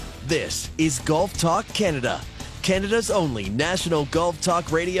This is Golf Talk Canada, Canada's only national golf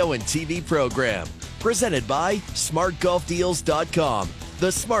talk radio and TV program. Presented by SmartGolfDeals.com,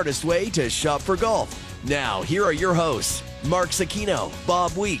 the smartest way to shop for golf. Now, here are your hosts, Mark Sakino,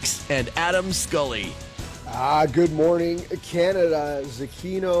 Bob Weeks, and Adam Scully. Good morning, Canada.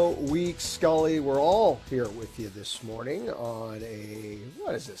 Zakino, Weeks, Scully. We're all here with you this morning on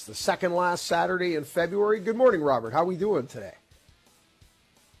the second last Saturday in February. Good morning, Robert. How are we doing today?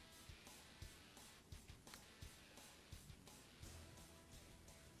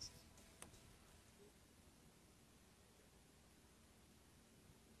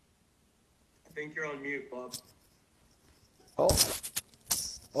 I think you're on mute, Bob.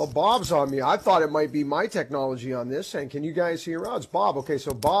 Oh, Bob's on me. I thought it might be my technology on this end. Can you guys hear? Oh, it's Bob. Okay,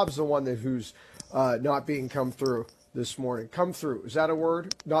 so Bob's the one who's not being come through this morning. Come through. Is that a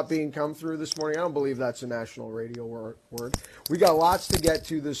word? Not being come through this morning? I don't believe that's a national radio word. We got lots to get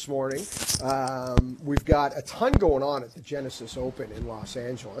to this morning. We've got a ton going on at the Genesis Open in Los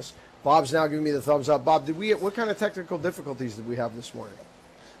Angeles. Bob's now giving me the thumbs up. Bob, what kind of technical difficulties did we have this morning?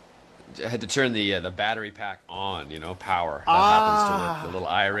 I had to turn the battery pack on, power. That happens to work, the little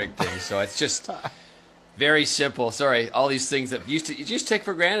iRig thing. So it's just very simple. Sorry, all these things that you just take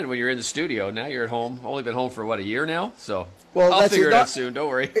for granted when you're in the studio. Now you're at home. Only been home for, a year now? So I'll figure it out soon. Don't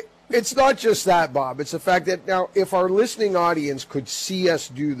worry. It's not just that, Bob. It's the fact that now if our listening audience could see us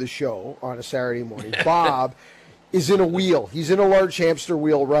do the show on a Saturday morning, Bob is in a wheel. He's in a large hamster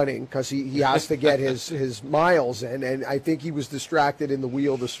wheel running because he has to get his miles in, and I think he was distracted in the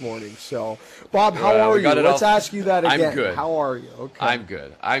wheel this morning. So, Bob, how are you? Let's ask you that again. I'm good. How are you? Okay. I'm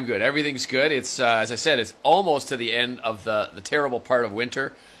good. Everything's good. It's as I said, it's almost to the end of the terrible part of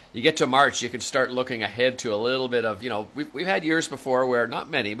winter. You get to March, you can start looking ahead to a little bit of, we've had years before where, not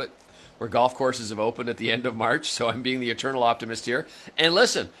many, but where golf courses have opened at the end of March, so I'm being the eternal optimist here. And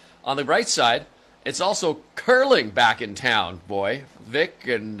listen, on the bright side, it's also curling back in town, boy. Vic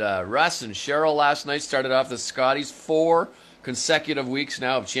and Russ and Cheryl last night started off the Scotties. 4 consecutive weeks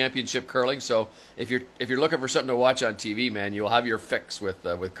now of championship curling. So if you're looking for something to watch on TV, man, you'll have your fix with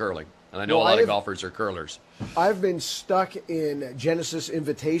curling. And I know a lot of golfers are curlers. I've been stuck in Genesis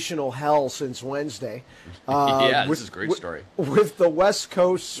Invitational hell since Wednesday. This is a great story. With the West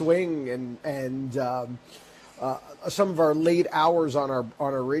Coast swing and some of our late hours on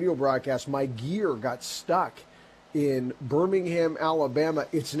our radio broadcast, my gear got stuck in Birmingham, Alabama.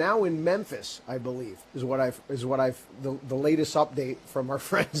 It's now in Memphis, I believe, is what I've the latest update from our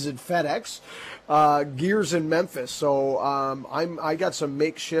friends at FedEx. Gears in Memphis. So I got some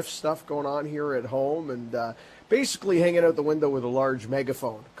makeshift stuff going on here at home, and basically hanging out the window with a large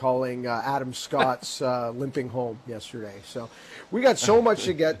megaphone calling Adam Scott's limping home yesterday. So we got so much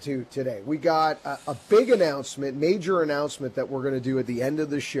to get to today. We got a big announcement, major announcement that we're going to do at the end of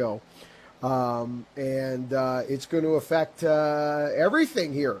the show. And it's going to affect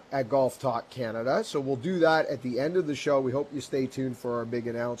everything here at Golf Talk Canada. So we'll do that at the end of the show. We hope you stay tuned for our big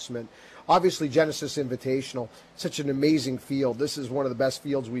announcement. Obviously, Genesis Invitational, such an amazing field. This is one of the best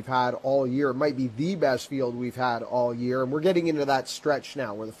fields we've had all year. It might be the best field we've had all year. And we're getting into that stretch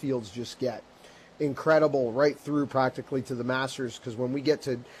now where the fields just get incredible right through practically to the Masters. Because when we get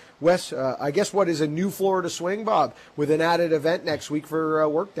to West, I guess what is a new Florida swing, Bob, with an added event next week for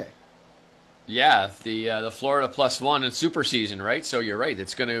Workday. Yeah, the Florida +1 and Super Season, right? So you're right.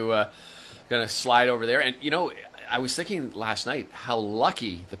 It's going to slide over there. And, I was thinking last night how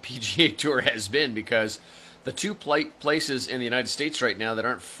lucky the PGA Tour has been, because the two places in the United States right now that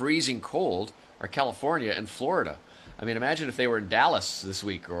aren't freezing cold are California and Florida. I mean, imagine if they were in Dallas this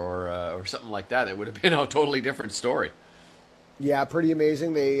week or something like that. It would have been a totally different story. Yeah, pretty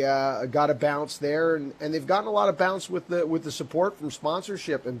amazing. They got a bounce there, and they've gotten a lot of bounce with the support from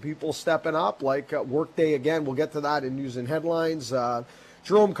sponsorship and people stepping up, like Workday again. We'll get to that in news and headlines.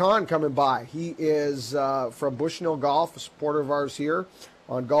 Jerome Kahn coming by. He is from Bushnell Golf, a supporter of ours here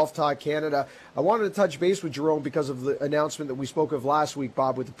on Golf Talk Canada. I wanted to touch base with Jerome because of the announcement that we spoke of last week,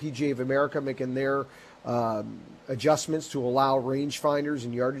 Bob, with the PGA of America making their adjustments to allow rangefinders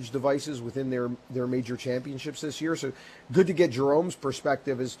and yardage devices within their major championships this year. So good to get Jerome's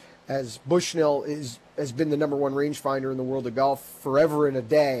perspective as Bushnell has been the number one rangefinder in the world of golf forever and a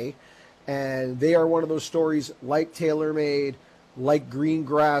day. And they are one of those stories like TaylorMade, like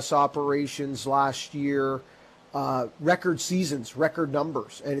Greengrass operations last year, record seasons, record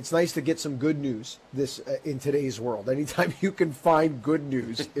numbers. And it's nice to get some good news in today's world. Anytime you can find good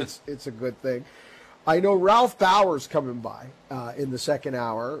news, it's a good thing. I know Ralph Bauer's coming by in the second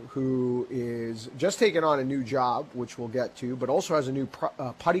hour, who is just taking on a new job, which we'll get to, but also has a new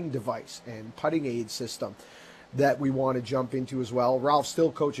putting device and putting aid system that we want to jump into as well. Ralph's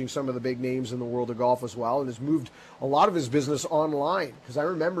still coaching some of the big names in the world of golf as well, and has moved a lot of his business online. Because I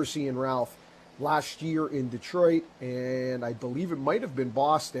remember seeing Ralph last year in Detroit, and I believe it might have been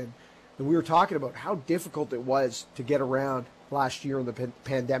Boston, and we were talking about how difficult it was to get around last year in the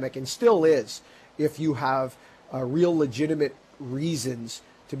pandemic, and still is, if you have real legitimate reasons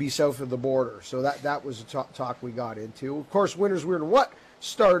to be south of the border. So that was a talk we got into. Of course, winners, weird, and what?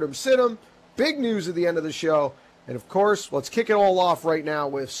 Stardom, Sid'em. Big news at the end of the show. And of course, let's kick it all off right now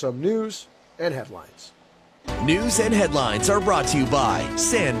with some news and headlines. News and headlines are brought to you by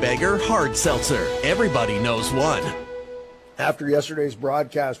Sandbagger Hard Seltzer. Everybody knows one. After yesterday's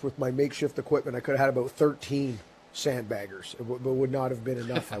broadcast with my makeshift equipment, I could have had about 13 sandbaggers. It would not have been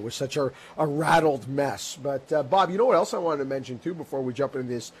enough. I was such a rattled mess. But, Bob, you know what else I wanted to mention, too, before we jump into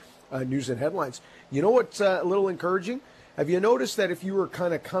this news and headlines? You know what's a little encouraging? Have you noticed that if you were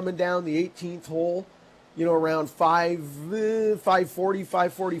kind of coming down the 18th hole, you know, around 5:40,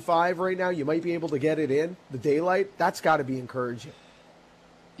 5:45 right now, you might be able to get it in, the daylight? That's got to be encouraging.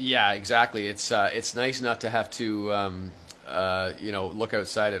 Yeah, exactly. It's nice not to have to look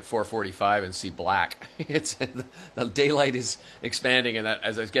outside at 4:45 and see black. It's the daylight is expanding, and that,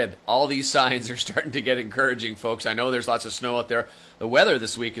 as I said, all these signs are starting to get encouraging, folks. I know there's lots of snow out there. The weather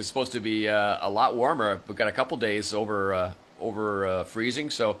this week is supposed to be a lot warmer. We've got a couple days over freezing,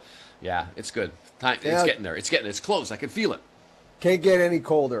 so yeah, it's good. It's getting there. It's close. I can feel it. Can't get any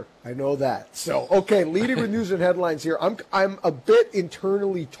colder. I know that. So, okay, leading with news and headlines here. I'm a bit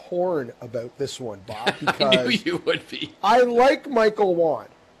internally torn about this one, Bob, because I knew you would be. I like Michael Wan.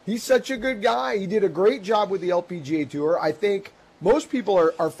 He's such a good guy. He did a great job with the LPGA Tour. I think most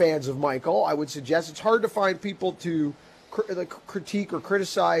people are fans of Michael. I would suggest it's hard to find people to critique or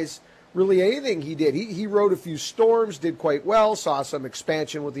criticize really anything he did. He rode a few storms, did quite well, saw some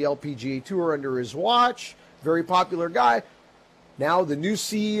expansion with the LPGA Tour under his watch. Very popular guy. Now the new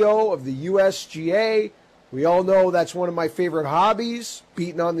CEO of the USGA. We all know that's one of my favorite hobbies,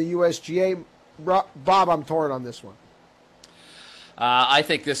 beating on the USGA. Bob, I'm torn on this one. I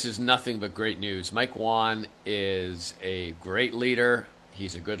think this is nothing but great news. Mike Wan is a great leader.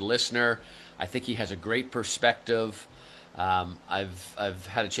 He's a good listener. I think he has a great perspective. I've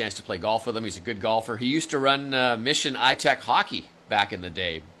had a chance to play golf with him. He's a good golfer. He used to run Mission iTech Hockey back in the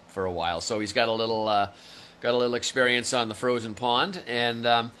day for a while, so he's got a little experience on the frozen pond. And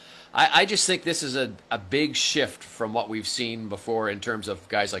I just think this is a big shift from what we've seen before in terms of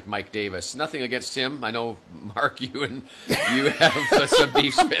guys like Mike Davis. Nothing against him. I know, Mark, you have some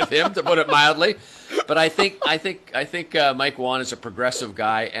beefs with him, to put it mildly. But I think Mike Wan is a progressive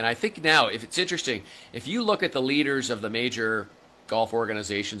guy, and I think now, if it's interesting, if you look at the leaders of the major golf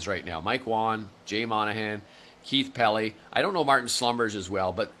organizations right now, Mike Wan, Jay Monahan, Keith Pelley, I don't know Martin Slumbers as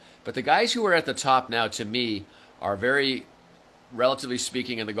well, but the guys who are at the top now, to me, are very, relatively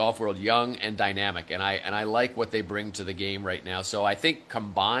speaking, in the golf world, young and dynamic, and I like what they bring to the game right now. So I think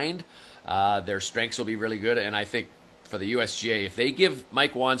combined, their strengths will be really good, and I think for the USGA, if they give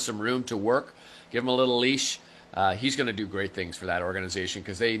Mike Wan some room to work, give him a little leash, he's going to do great things for that organization,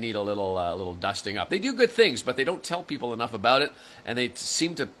 because they need a little dusting up. They do good things, but they don't tell people enough about it, and they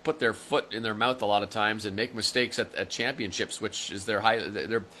seem to put their foot in their mouth a lot of times and make mistakes at championships, which is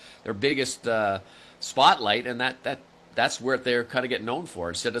their biggest spotlight, and that's where they're kind of getting known for,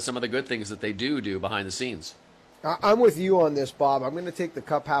 instead of some of the good things that they do behind the scenes. I'm with you on this, Bob. I'm going to take the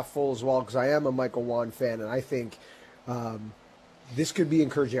cup half full as well, because I am a Michael Wan fan, and I think this could be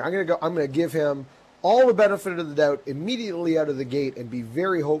encouraging. I'm going to give him all the benefit of the doubt immediately out of the gate and be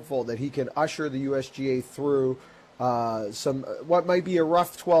very hopeful that he can usher the USGA through some what might be a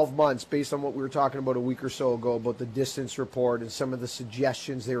rough 12 months based on what we were talking about a week or so ago about the distance report and some of the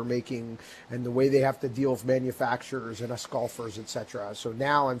suggestions they were making and the way they have to deal with manufacturers and us golfers, etc. So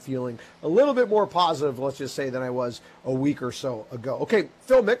now I'm feeling a little bit more positive, let's just say, than I was a week or so ago. Okay,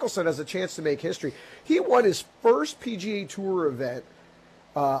 Phil Mickelson has a chance to make history. He won his first PGA Tour event,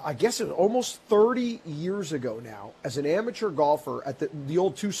 I guess it was almost 30 years ago now, as an amateur golfer at the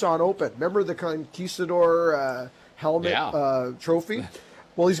old Tucson Open. Remember the Conquistador helmet trophy?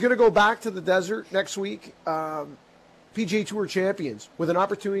 Well, he's going to go back to the desert next week. PGA Tour champions, with an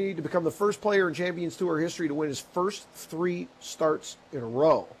opportunity to become the first player in Champions Tour history to win his first 3 starts in a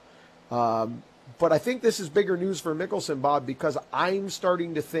row. But I think this is bigger news for Mickelson, Bob, because I'm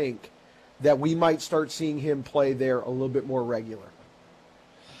starting to think that we might start seeing him play there a little bit more regular.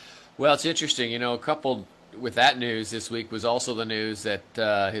 Well, it's interesting. Coupled with that news this week was also the news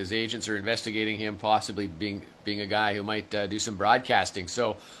that his agents are investigating him possibly being a guy who might do some broadcasting.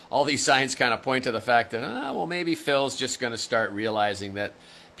 So all these signs kind of point to the fact that, maybe Phil's just going to start realizing that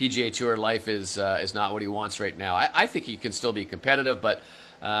PGA Tour life is not what he wants right now. I think he can still be competitive, but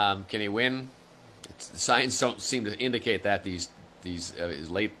can he win? The signs don't seem to indicate that these his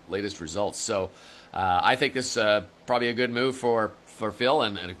latest results. So I think this probably a good move for Phil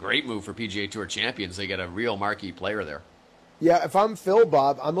and a great move for PGA Tour champions. They get a real marquee player there. Yeah, if I'm Phil,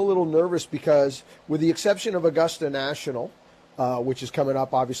 Bob, I'm a little nervous because with the exception of Augusta National, which is coming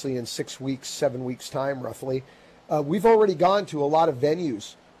up obviously in 7 weeks time roughly, we've already gone to a lot of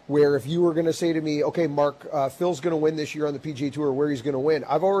venues where if you were going to say to me, okay, Mark, Phil's going to win this year on the PGA Tour, where he's going to win,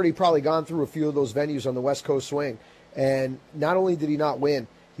 I've already probably gone through a few of those venues on the West Coast swing. And not only did he not win,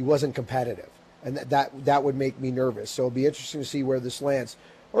 he wasn't competitive. And that would make me nervous. So it'll be interesting to see where this lands.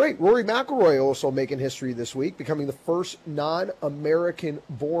 All right, Rory McIlroy also making history this week, becoming the first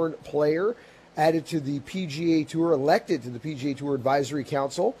non-American-born player added to the PGA Tour, elected to the PGA Tour Advisory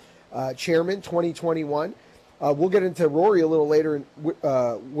Council, chairman 2021. We'll get into Rory a little later in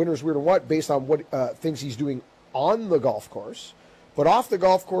Winners Weird and What, based on what things he's doing on the golf course. But off the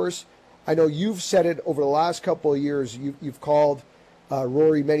golf course, I know you've said it over the last couple of years. You've called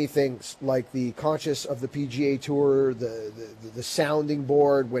Rory many things, like the conscious of the PGA Tour, the sounding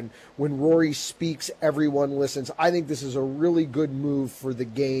board. When Rory speaks, everyone listens. I think this is a really good move for the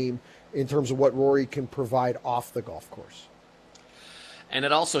game in terms of what Rory can provide off the golf course. And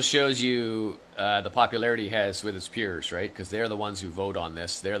it also shows you the popularity he has with his peers, right? Because they're the ones who vote on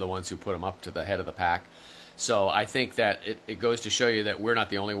this. They're the ones who put him up to the head of the pack. So I think that it goes to show you that we're not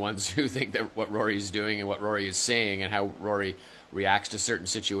the only ones who think that what Rory is doing and what Rory is saying and how Rory reacts to certain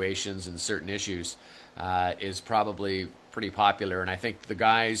situations and certain issues is probably pretty popular. And I think the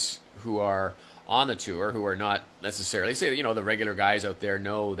guys who are on the tour, who are not necessarily, say, the regular guys out there,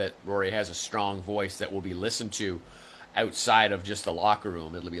 know that Rory has a strong voice that will be listened to outside of just the locker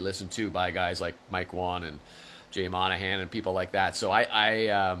room. It'll be listened to by guys like Mike Wan and Jay Monahan and people like that. So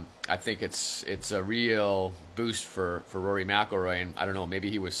I think it's a real boost for Rory McIlroy. And I don't know, maybe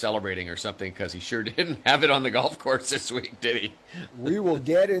he was celebrating or something, because he sure didn't have it on the golf course this week, did he? We will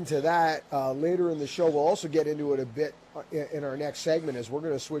get into that later in the show. We'll also get into it a bit in our next segment, as we're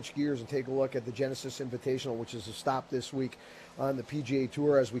going to switch gears and take a look at the Genesis Invitational, which is a stop this week on the PGA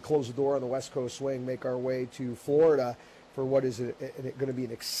Tour, as we close the door on the West Coast swing, make our way to Florida for what is going to be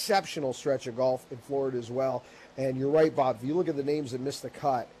an exceptional stretch of golf in Florida as well. And you're right, Bob, if you look at the names that missed the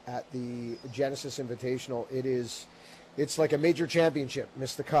cut at the Genesis Invitational, it's like a major championship,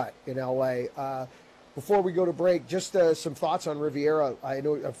 missed the cut in LA. Before we go to break, just some thoughts on Riviera.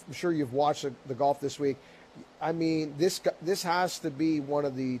 I'm sure you've watched the golf this week. I mean, this has to be one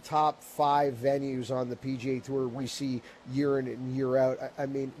of the top 5 venues on the PGA Tour we see year in and year out. I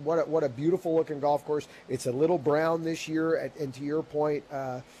mean, what a beautiful looking golf course. It's a little brown this year, and to your point,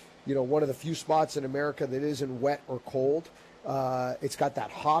 one of the few spots in America that isn't wet or cold. It's got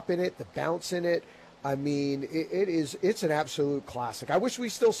that hop in it, the bounce in it. I mean, it's an absolute classic. I wish we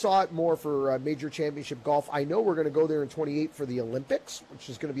still saw it more for major championship golf. I know we're going to go there in 28 for the Olympics, which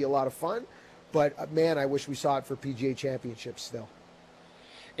is going to be a lot of fun. But, man, I wish we saw it for PGA Championships still.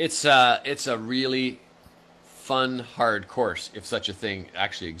 It's a really fun, hard course, if such a thing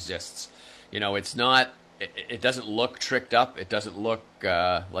actually exists. It's not. It doesn't look tricked up. It doesn't look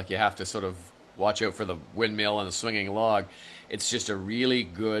like you have to sort of watch out for the windmill and the swinging log. It's just a really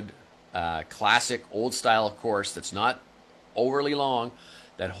good, classic, old-style course that's not overly long,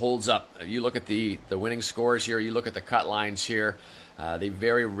 that holds up. You look at the winning scores here. You look at the cut lines here. They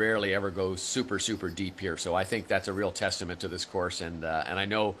very rarely ever go super, super deep here. So I think that's a real testament to this course. And I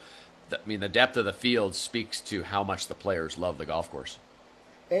know, the depth of the field speaks to how much the players love the golf course.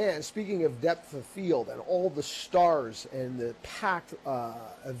 And speaking of depth of field and all the stars and the packed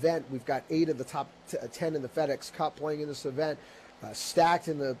event, we've got 8 of the top 10 in the FedEx Cup playing in this event, stacked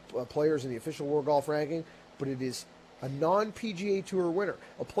in the players in the official World Golf Ranking, but it is a non-PGA Tour winner,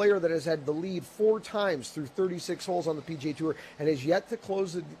 a player that has had the lead 4 times through 36 holes on the PGA Tour and has yet to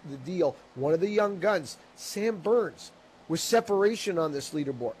close the deal. One of the young guns, Sam Burns, with separation on this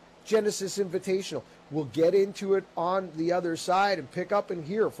leaderboard. Genesis Invitational. We'll get into it on the other side and pick up and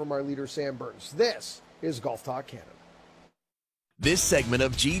hear from our leader, Sam Burns. This is Golf Talk Canada. This segment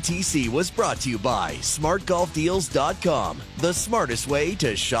of GTC was brought to you by SmartGolfDeals.com, the smartest way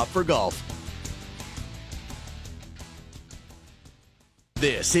to shop for golf.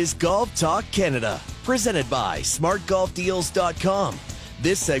 This is Golf Talk Canada, presented by SmartGolfDeals.com.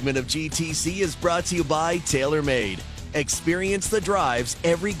 This segment of GTC is brought to you by TaylorMade. Experience the drives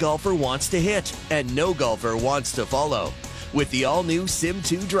every golfer wants to hit and no golfer wants to follow. With the all-new Sim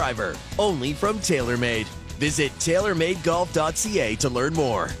 2 driver, only from TaylorMade. Visit TaylorMadeGolf.ca to learn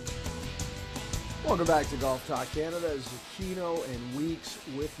more. Welcome back to Golf Talk Canada. Zucchino and Weeks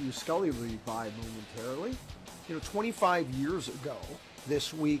with you. Scully will be by momentarily. 25 years ago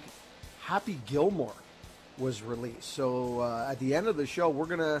this week, Happy Gilmore was released. So at the end of the show,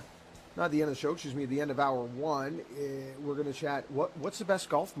 not the end of the show, at the end of hour one, we're going to chat, what's the best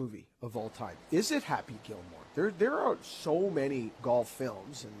golf movie of all time? Is it Happy Gilmore? There are so many golf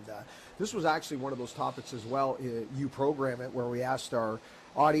films, and this was actually one of those topics as well. You Program It, where we asked our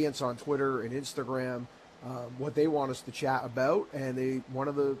audience on Twitter and Instagram what they want us to chat about, and one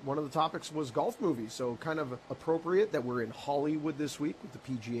of the topics was golf movies. So kind of appropriate that we're in Hollywood this week with the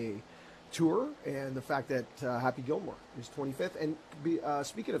PGA Tour and the fact that Happy Gilmore is 25th. And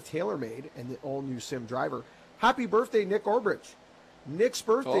speaking of TaylorMade and the all-new Sim driver, happy birthday, Nick Orbridge. Nick's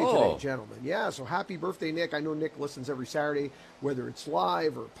birthday today, gentlemen. Yeah, so happy birthday, Nick. I know Nick listens every Saturday, whether it's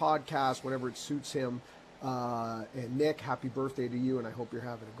live or podcast, whenever it suits him. And Nick, happy birthday to you, and I hope you're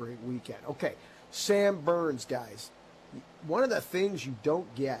having a great weekend. Okay, Sam Burns, guys. One of the things you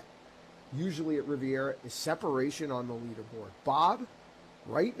don't get usually at Riviera is separation on the leaderboard. Bob,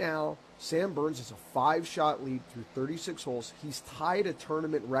 right now, Sam Burns is a 5-shot lead through 36 holes. He's tied a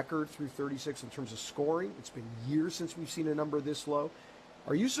tournament record through 36 in terms of scoring. It's been years since we've seen a number this low.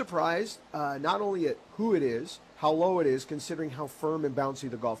 Are you surprised not only at who it is, how low it is, considering how firm and bouncy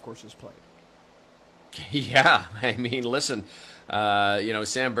the golf course is played? Yeah, I mean, listen,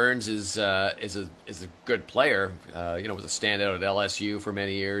 Sam Burns is a good player. Was a standout at LSU for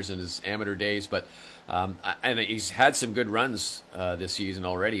many years in his amateur days, but and he's had some good runs this season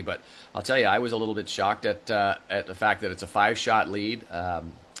already. But I'll tell you, I was a little bit shocked at the fact that it's a 5-shot lead. I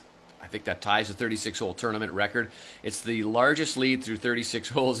think that ties the 36-hole tournament record. It's the largest lead through 36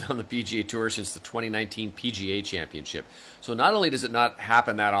 holes on the PGA Tour since the 2019 PGA Championship. So not only does it not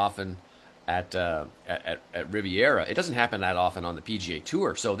happen that often at Riviera, it doesn't happen that often on the PGA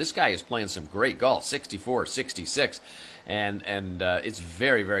Tour. So this guy is playing some great golf, 64, 66, and it's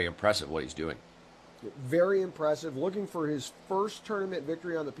very, very impressive what he's doing. Very impressive. Looking for his first tournament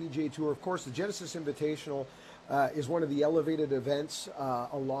victory on the PGA Tour. Of course, the Genesis Invitational is one of the elevated events,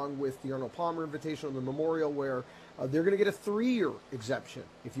 along with the Arnold Palmer Invitational, the Memorial, where they're going to get a 3-year exemption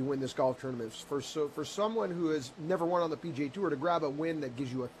if you win this golf tournament. So for someone who has never won on the PGA Tour to grab a win that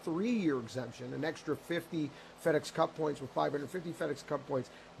gives you a 3-year exemption, an extra 50 FedEx Cup points with 550 FedEx Cup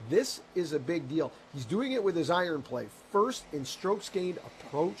points, this is a big deal. He's doing it with his iron play. First in strokes gained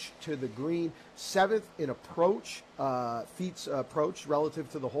approach to the green, 7th in approach, feet approach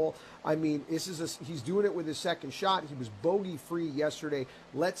relative to the hole. I mean, he's doing it with his second shot. He was bogey-free yesterday.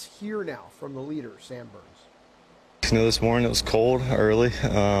 Let's hear now from the leader, Sam Burns. This morning it was cold early,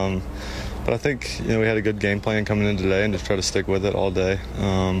 but I think we had a good game plan coming in today and just try to stick with it all day.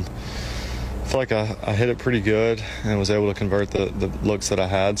 I feel like I hit it pretty good and was able to convert the looks that I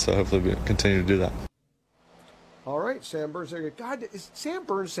had, so hopefully we continue to do that. All right, Sam Burns. God, does Sam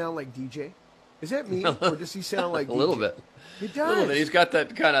Burns sound like DJ? Is that me, or does he sound like a DJ? little bit? He does. A little bit. He's got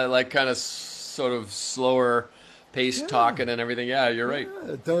that kind of sort of slower pace talking and everything. Yeah, you're right.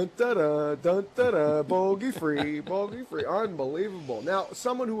 Dun da da, dun da da, bogey free, unbelievable. Now,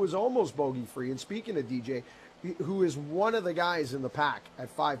 someone who was almost bogey free, and speaking of DJ, who is one of the guys in the pack at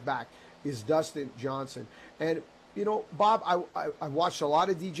 5 back, is Dustin Johnson. And Bob, I watched a lot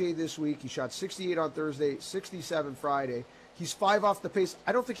of DJ this week. He shot 68 on Thursday, 67 Friday. He's 5 off the pace.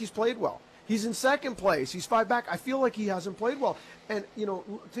 I don't think he's played well. He's in second place. He's 5 back. I feel like he hasn't played well. And he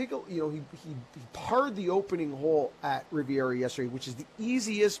parred the opening hole at Riviera yesterday, which is the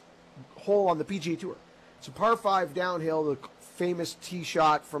easiest hole on the PGA Tour. It's a par 5 downhill, the famous tee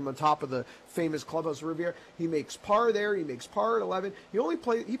shot from the top of the famous clubhouse Riviera. He makes par there. He makes par at 11. He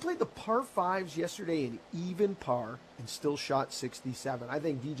played the par 5s yesterday in even par and still shot 67. I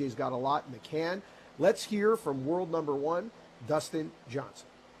think DJ's got a lot in the can. Let's hear from world number 1, Dustin Johnson.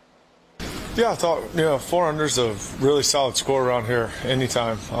 Yeah, I thought 4 under's a really solid score around here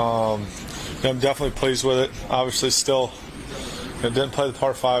anytime. I'm definitely pleased with it. Obviously, still didn't play the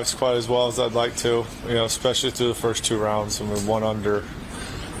par 5s quite as well as I'd like to. Especially through the first 2 rounds. I mean, 1 under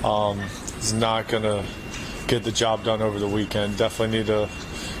is not going to get the job done over the weekend. Definitely need to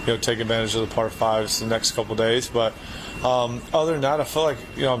take advantage of the par 5s the next couple days. But other than that, I feel like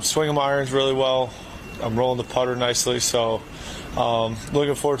I'm swinging my irons really well. I'm rolling the putter nicely, so.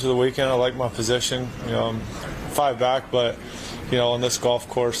 Looking forward to the weekend. I like my position. I'm 5 back, but on this golf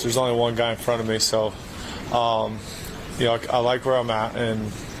course, there's only one guy in front of me. So, I like where I'm at,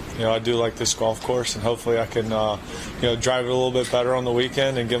 and I do like this golf course, and hopefully I can drive it a little bit better on the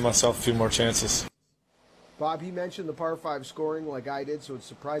weekend and give myself a few more chances. Bob, he mentioned the par 5 scoring like I did, so it's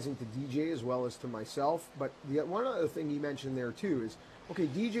surprising to DJ as well as to myself. But one other thing he mentioned there, too, is, okay,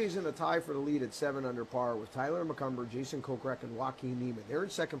 DJ's in a tie for the lead at 7 under par with Tyler McCumber, Jason Kokrak, and Joaquin Niemann. They're in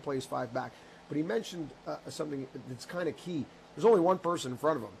second place, 5 back. But he mentioned something that's kind of key. There's only one person in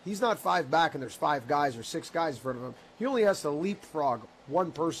front of him. He's not 5 back and there's 5 guys or 6 guys in front of him. He only has to leapfrog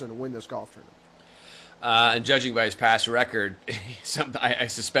one person to win this golf tournament. And judging by his past record, I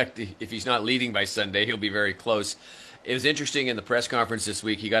suspect if he's not leading by Sunday, he'll be very close. It was interesting in the press conference this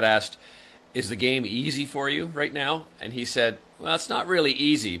week. He got asked, is the game easy for you right now? And he said, well, it's not really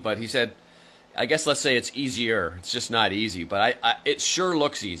easy. But he said, I guess let's say it's easier. It's just not easy. But it sure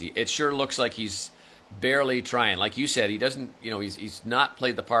looks easy. It sure looks like he's barely trying. Like you said, he doesn't, he's not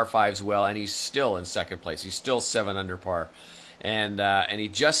played the par 5s well, and he's still in second place. He's still 7 under par. And he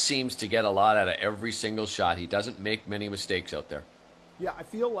just seems to get a lot out of every single shot. He doesn't make many mistakes out there. Yeah, I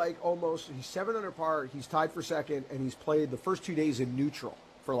feel like almost he's 7 under par, he's tied for second, and he's played the first 2 days in neutral,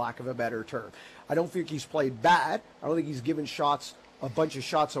 for lack of a better term. I don't think he's played bad. I don't think he's given a bunch of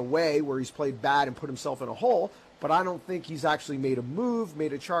shots away where he's played bad and put himself in a hole, but I don't think he's actually made a move,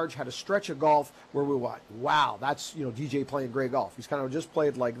 made a charge, had a stretch of golf where we went, wow, that's, DJ playing great golf. He's kind of just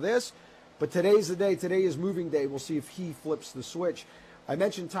played like this. But today's the day. Today is moving day. We'll see if he flips the switch. I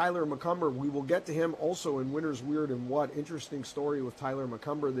mentioned Tyler McCumber. We will get to him also in Winner's Weird and What. Interesting story with Tyler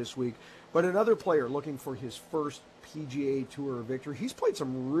McCumber this week. But another player looking for his first PGA Tour victory. He's played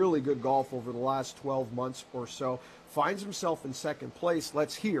some really good golf over the last 12 months or so. Finds himself in second place.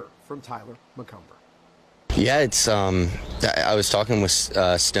 Let's hear from Tyler McCumber. Yeah, it's I was talking with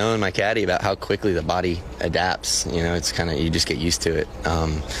Stone, my caddy, about how quickly the body adapts. It's kind of, you just get used to it.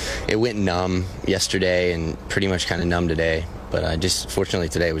 It went numb yesterday and pretty much kind of numb today. But fortunately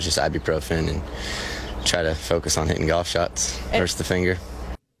today it was just ibuprofen and try to focus on hitting golf shots. Hurts the finger.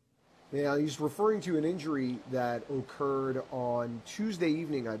 Yeah, he's referring to an injury that occurred on Tuesday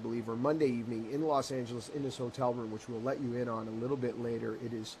evening, I believe, or Monday evening in Los Angeles in his hotel room, which we'll let you in on a little bit later.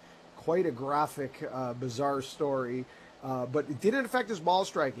 It is quite a graphic, bizarre story, but it didn't affect his ball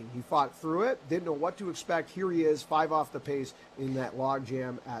striking. He fought through it, didn't know what to expect. Here he is, 5 off the pace in that log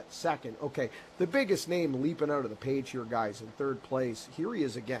jam at second. Okay, the biggest name leaping out of the page here, guys, in third place. Here he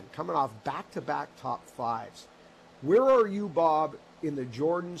is again, coming off back-to-back top 5s. Where are you, Bob, in the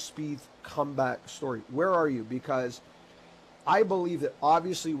Jordan Spieth comeback story? Where are you? Because I believe that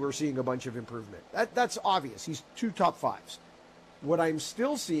obviously we're seeing a bunch of improvement. That's obvious. He's 2 top 5s. What I'm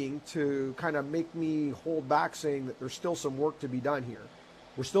still seeing to kind of make me hold back saying that there's still some work to be done here.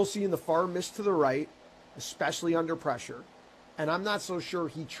 We're still seeing the far miss to the right, especially under pressure. And I'm not so sure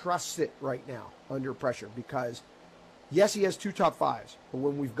he trusts it right now under pressure because, yes, he has 2 top 5s. But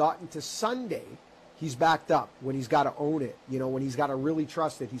when we've gotten to Sunday, he's backed up. When he's got to own it, when he's got to really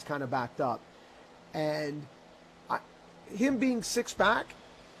trust it, he's kind of backed up. And him being 6 back,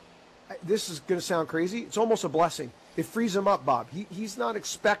 this is going to sound crazy. It's almost a blessing. It frees him up, Bob. He's not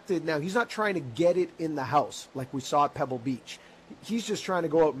expected now. He's not trying to get it in the house like we saw at Pebble Beach. He's just trying to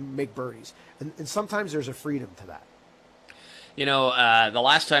go out and make birdies. And sometimes there's a freedom to that. The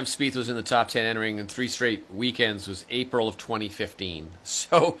last time Spieth was in the top 10 entering in 3 straight weekends was April of 2015.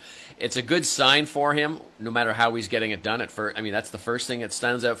 So it's a good sign for him, no matter how he's getting it done. That's the first thing that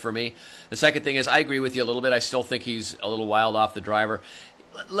stands out for me. The second thing is I agree with you a little bit. I still think he's a little wild off the driver.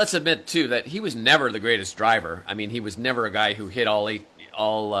 Let's admit, too, that he was never the greatest driver. He was never a guy who hit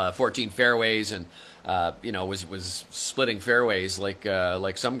all 14 fairways and, was splitting fairways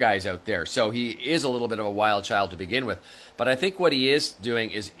like some guys out there. So he is a little bit of a wild child to begin with. But I think what he is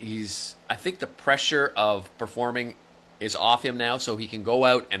doing is I think the pressure of performing is off him now, so he can go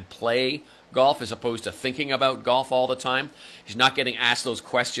out and play golf as opposed to thinking about golf all the time. He's not getting asked those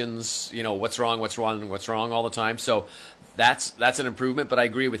questions, what's wrong all the time. So that's an improvement, but I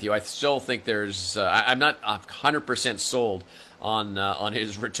agree with you. I still think there's I'm not 100% sold on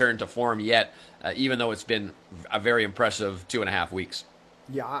his return to form yet, even though it's been a very impressive 2.5 weeks.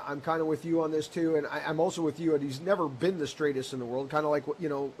 Yeah, I'm kind of with you on this too, and I'm also with you. And he's never been the straightest in the world, kind of like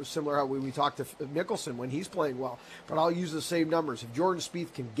similar how we talked to Mickelson when he's playing well. But I'll use the same numbers. If Jordan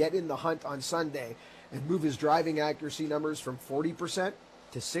Spieth can get in the hunt on Sunday and move his driving accuracy numbers from 40%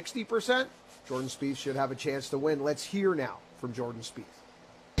 to 60%, Jordan Spieth should have a chance to win. Let's hear now from Jordan Spieth.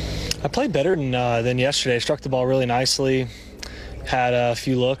 I played better than yesterday. Struck the ball really nicely. Had a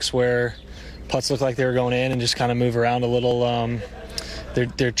few looks where putts looked like they were going in and just kind of move around a little.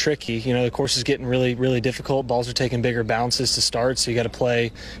 They're tricky. The course is getting really, really difficult. Balls are taking bigger bounces to start, so you got to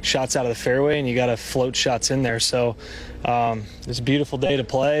play shots out of the fairway and you got to float shots in there. So it's a beautiful day to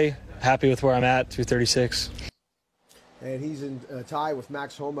play. Happy with where I'm at through 36. And he's in a tie with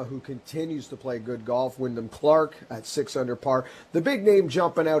Max Homa, who continues to play good golf. Wyndham Clark at 6 under par. The big name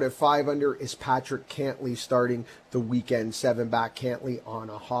jumping out at 5 under is Patrick Cantlay, starting the weekend 7 back. Cantlay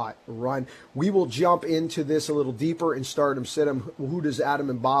on a hot run. We will jump into this a little deeper in Stardom Situm. Who does Adam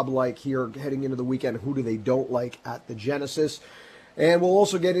and Bob like here heading into the weekend? Who do they don't like at the Genesis? And we'll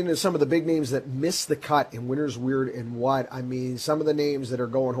also get into some of the big names that missed the cut in Winners, Weird, and What. I mean, some of the names that are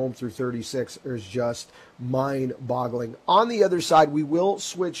going home through 36 is just mind-boggling. On the other side, we will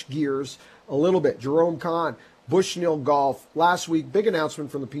switch gears a little bit. Jerome Kahn, Bushnell Golf. Last week, big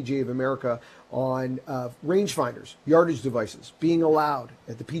announcement from the PGA of America on rangefinders, yardage devices, being allowed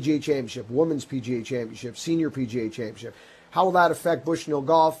at the PGA Championship, Women's PGA Championship, Senior PGA Championship. How will that affect Bushnell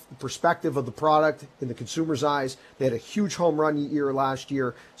Golf? The perspective of the product in the consumer's eyes. They had a huge home run year last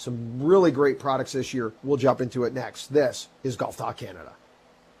year. Some really great products this year. We'll jump into it next. This is Golf Talk Canada.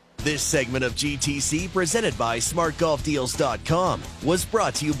 This segment of GTC, presented by SmartGolfDeals.com, was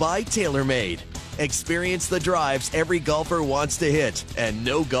brought to you by TaylorMade. Experience the drives every golfer wants to hit and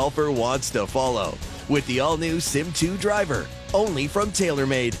no golfer wants to follow. With the all-new Sim 2 driver, only from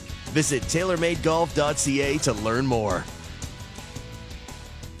TaylorMade. Visit TaylorMadeGolf.ca to learn more.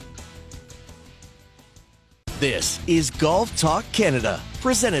 This is Golf Talk Canada,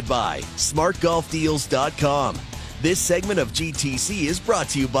 presented by SmartGolfDeals.com. This segment of GTC is brought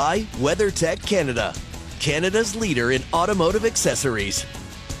to you by WeatherTech Canada, Canada's leader in automotive accessories.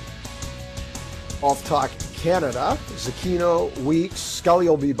 Golf Talk Canada, Zecchino Weeks. Scully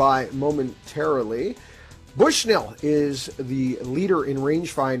will be by momentarily. Bushnell is the leader in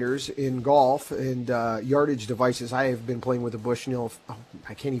rangefinders in golf and yardage devices. I have been playing with a Bushnell.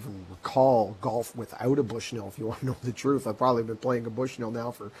 I can't even recall golf without a Bushnell, if you want to know the truth. I've probably been playing a Bushnell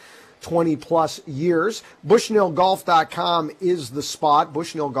now for 20 plus years. BushnellGolf.com is the spot.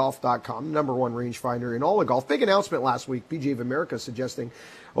 BushnellGolf.com, number one rangefinder in all of golf. Big announcement last week, PGA of America suggesting,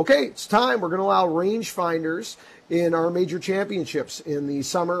 okay, it's time. We're going to allow rangefinders in our major championships in the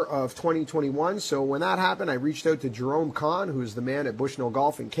summer of 2021. So when that happened, I reached out to Jerome Kahn, who is the man at Bushnell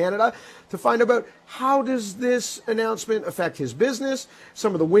Golf in Canada, to find out how does this announcement affect his business,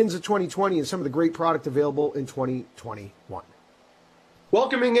 some of the wins of 2020, and some of the great product available in 2021.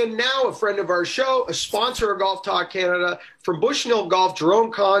 Welcoming in now a friend of our show, a sponsor of Golf Talk Canada from Bushnell Golf,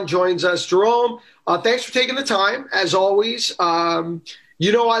 Jerome Kahn joins us. Jerome, thanks for taking the time, as always.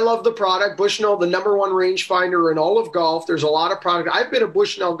 You know I love the product. Bushnell, the number one rangefinder in all of golf. There's a lot of product. I've been a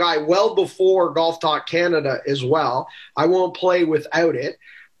Bushnell guy well before Golf Talk Canada as well. I won't play without it.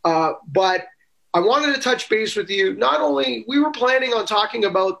 But I wanted to touch base with you. Not only, we were planning on talking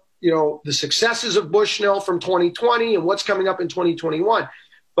about, the successes of Bushnell from 2020 and what's coming up in 2021.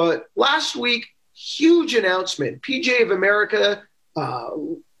 But last week, huge announcement. PGA of America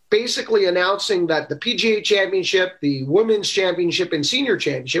basically announcing that the PGA Championship, the Women's Championship, and Senior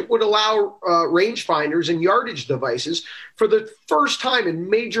Championship would allow rangefinders and yardage devices for the first time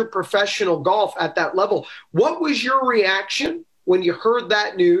in major professional golf at that level. What was your reaction when you heard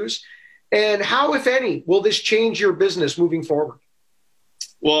that news? And how, if any, will this change your business moving forward?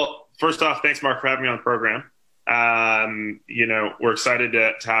 Well, first off, thanks, Mark, for having me on the program. We're excited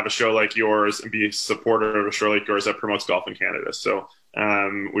to have a show like yours and be a supporter of a show like yours that promotes golf in Canada. So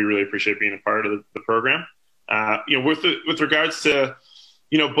we really appreciate being a part of the program. With regards to,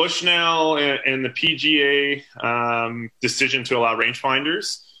 Bushnell and the PGA decision to allow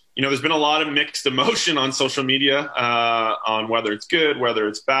rangefinders, there's been a lot of mixed emotion on social media on whether it's good, whether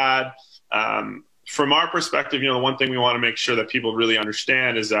it's bad. From our perspective, the one thing we want to make sure that people really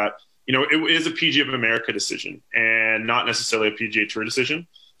understand is that, it is a PGA of America decision and not necessarily a PGA Tour decision.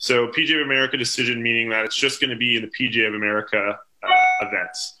 So PGA of America decision, meaning that it's just going to be in the PGA of America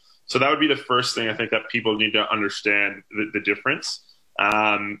events. So that would be the first thing I think that people need to understand the difference.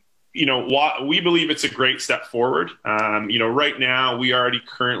 We believe it's a great step forward. Right now we already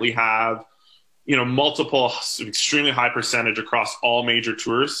currently have, multiple extremely high percentage across all major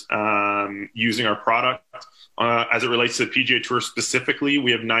tours using our product. As it relates to the PGA Tour specifically,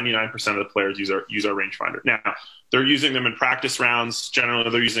 we have 99% of the players use our rangefinder. Now, they're using them in practice rounds. Generally,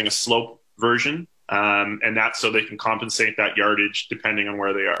 they're using a slope version, and that's so they can compensate that yardage depending on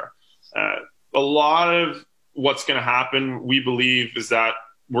where they are. A lot of what's going to happen, we believe, is that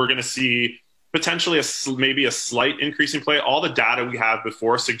we're going to see potentially maybe a slight increase in play. All the data we have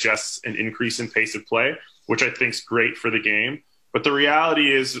before suggests an increase in pace of play, which I think is great for the game. But the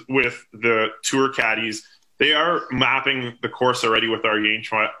reality is with the tour caddies, they are mapping the course already with our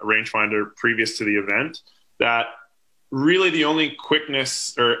rangefinder previous to the event, that really the only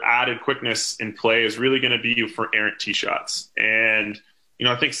quickness or added quickness in play is really going to be for errant tee shots. And,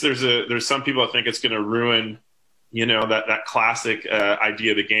 I think there's some people that think it's going to ruin that classic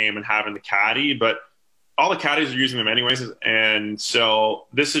idea of the game and having the caddy, but all the caddies are using them anyways. And so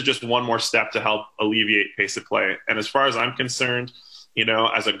this is just one more step to help alleviate pace of play. And as far as I'm concerned,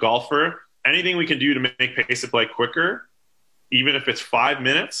 as a golfer, anything we can do to make pace of play quicker, even if it's 5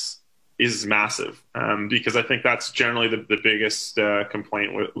 minutes, is massive. Because I think that's generally the biggest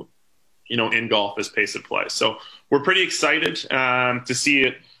complaint with, in golf is pace of play. So we're pretty excited to see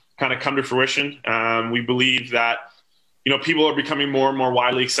it kind of come to fruition. We believe that, people are becoming more and more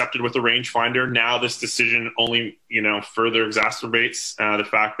widely accepted with the rangefinder. Now this decision only, further exacerbates the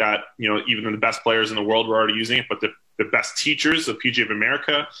fact that, even the best players in the world were already using it, but the best teachers of PGA of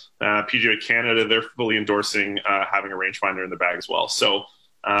America, PGA of Canada, they're fully endorsing having a rangefinder in the bag as well. So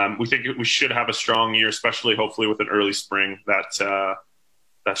we think we should have a strong year, especially hopefully with an early spring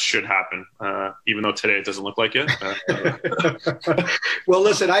that should happen, even though today it doesn't look like it. Well,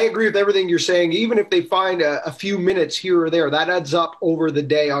 listen, I agree with everything you're saying. Even if they find a few minutes here or there, that adds up over the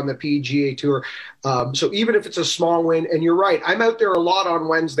day on the PGA Tour. So even if it's a small win, and you're right, I'm out there a lot on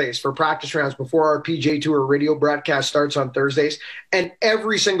Wednesdays for practice rounds before our PGA Tour radio broadcast starts on Thursdays, and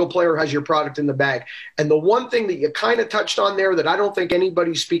every single player has your product in the bag. And the one thing that you kind of touched on there that I don't think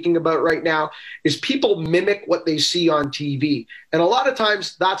anybody's speaking about right now is people mimic what they see on TV. And a lot of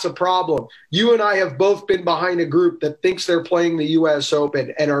times that's a problem. You and I have both been behind a group that thinks they're playing the U.S.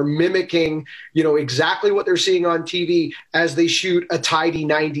 Open and are mimicking, exactly what they're seeing on TV as they shoot a tidy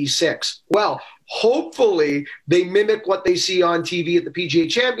 96. Well, hopefully they mimic what they see on TV at the PGA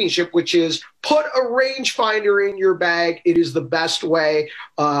Championship, which is put a rangefinder in your bag. It is the best way,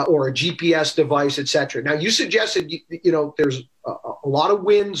 or a GPS device, etc. Now, you suggested, there's a lot of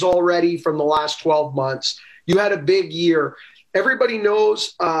wins already from the last 12 months. You had a big year. Everybody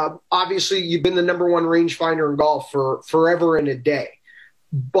knows, obviously, you've been the number one rangefinder in golf for forever and a day.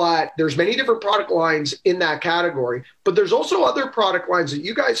 But there's many different product lines in that category. But there's also other product lines that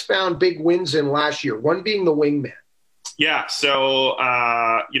you guys found big wins in last year, one being the Wingman. Yeah, so,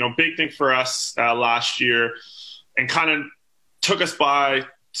 big thing for us last year, and kind of took us by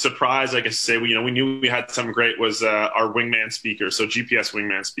surprise, I guess to say. We knew we had something great, was our Wingman speaker, so GPS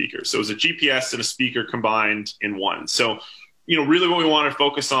Wingman speaker. So it was a GPS and a speaker combined in one. So really what we want to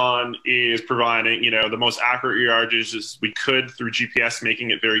focus on is providing, the most accurate yardage as we could through GPS,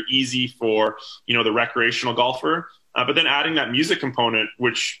 making it very easy for, the recreational golfer. But then adding that music component,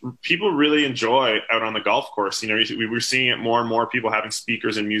 which people really enjoy out on the golf course. We were seeing it more and more, people having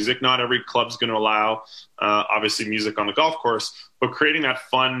speakers and music. Not every club's going to allow, obviously, music on the golf course, but creating that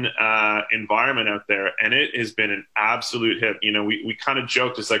fun environment out there. And it has been an absolute hit. We kind of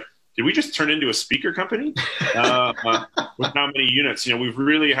joked, it's like, did we just turn into a speaker company with how many units? We've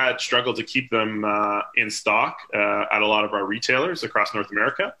really had struggled to keep them in stock at a lot of our retailers across North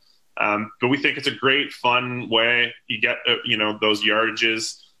America. But we think it's a great, fun way. You get, those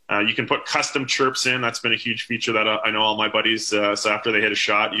yardages. You can put custom chirps in. That's been a huge feature that I know all my buddies. So after they hit a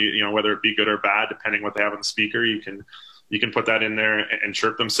shot, whether it be good or bad, depending what they have on the speaker, you can put that in there and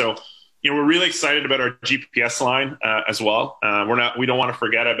chirp them. So, we're really excited about our GPS line as well. We don't want to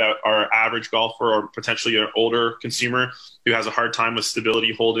forget about our average golfer or potentially an older consumer who has a hard time with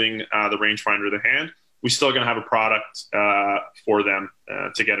stability holding the rangefinder of the hand. We're still going to have a product for them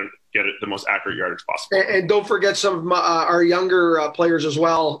to get it the most accurate yardage possible. And don't forget some of our younger players as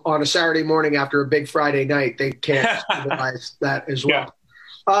well on a Saturday morning after a big Friday night. They can't utilize that as well. Yeah.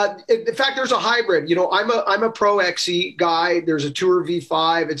 In fact, there's a hybrid. I'm a Pro XE guy. There's a Tour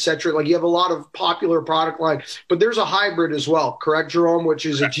V5, etc. Like, you have a lot of popular product line, but there's a hybrid as well. Correct, Jerome? Which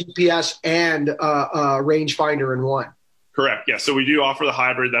is a GPS and a rangefinder in one. Correct. Yeah. So we do offer the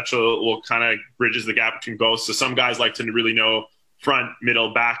hybrid that will kind of bridges the gap between both. So some guys like to really know front,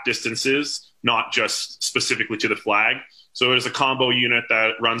 middle, back distances, not just specifically to the flag. So it is a combo unit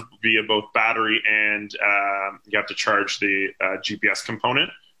that runs via both battery and you have to charge the GPS component.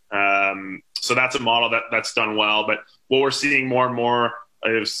 So that's a model that's done well. But what we're seeing more and more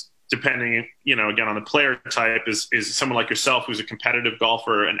is, depending, again, on the player type, is someone like yourself who's a competitive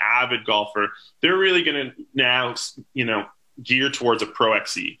golfer, an avid golfer. They're really going to now, gear towards a Pro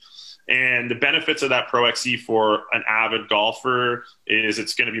XE. And the benefits of that Pro XE for an avid golfer is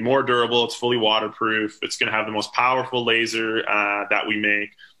it's going to be more durable. It's fully waterproof. It's going to have the most powerful laser that we make.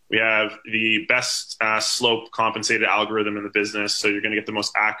 We have the best slope compensated algorithm in the business. So you're going to get the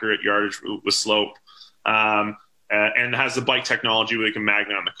most accurate yardage with slope. And has the bike technology where you can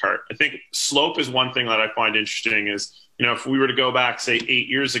magnet on the cart. I think slope is one thing that I find interesting is, if we were to go back, say, 8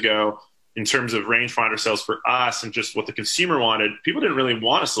 years ago, in terms of rangefinder sales for us and just what the consumer wanted, people didn't really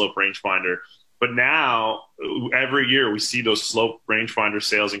want a slope rangefinder. But now, every year, we see those slope rangefinder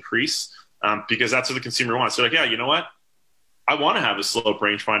sales increase. because that's what the consumer wants. They're like, yeah, you know what? I want to have a slope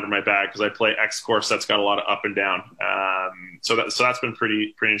rangefinder in my bag because I play X course that's got a lot of up and down. So that's been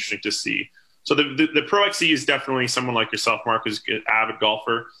pretty interesting to see. So the Pro XE is definitely someone like yourself, Mark, who's an avid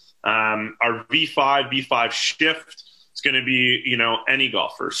golfer. Our V5 Shift is going to be, any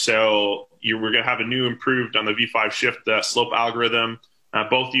golfer. So we're going to have a new improved on the V5 Shift slope algorithm.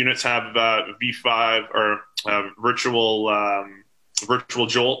 Both units have V5 or virtual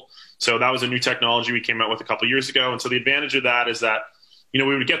jolt. So that was a new technology we came out with a couple of years ago. And so the advantage of that is that, we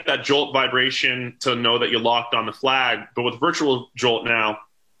would get that jolt vibration to know that you locked on the flag. But with virtual jolt now,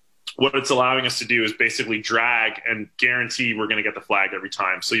 what it's allowing us to do is basically drag and guarantee we're going to get the flag every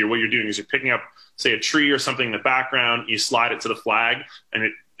time. So what you're doing is you're picking up, say, a tree or something in the background, you slide it to the flag, and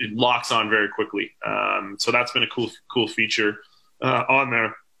it locks on very quickly. So that's been a cool feature on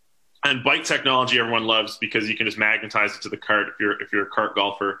there. And bike technology everyone loves because you can just magnetize it to the cart if you're a cart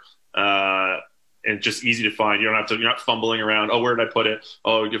golfer. And just easy to find. You're not fumbling around. Oh, where did I put it?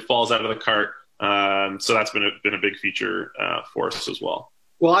 Oh, it falls out of the cart. So that's been a big feature for us as well.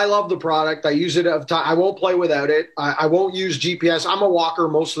 Well, I love the product. I use it. I won't play without it. I won't use GPS. I'm a walker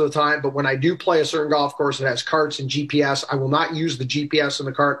most of the time, but when I do play a certain golf course that has carts and GPS, I will not use the GPS in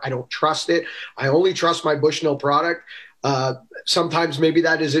the cart. I don't trust it. I only trust my Bushnell product. Sometimes maybe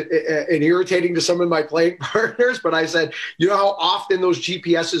that is an irritating to some of my playing partners, but I said, how often those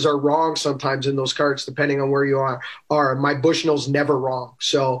GPSs are wrong sometimes in those carts, depending on where you are. My Bushnell's never wrong.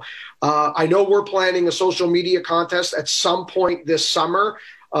 So I know we're planning a social media contest at some point this summer,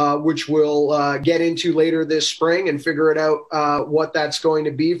 which we'll get into later this spring and figure it out what that's going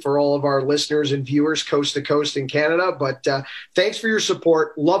to be for all of our listeners and viewers coast to coast in Canada. But thanks for your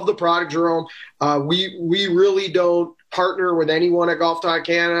support. Love the product, Jerome. We really don't partner with anyone at Golf Talk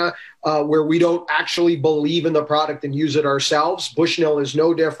Canada where we don't actually believe in the product and use it ourselves. Bushnell is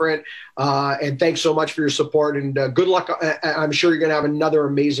no different. And thanks so much for your support, and good luck. I'm sure you're going to have another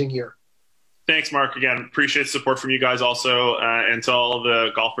amazing year. Thanks, Mark. Again, appreciate the support from you guys also. And to all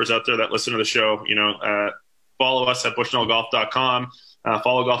the golfers out there that listen to the show, follow us at bushnellgolf.com,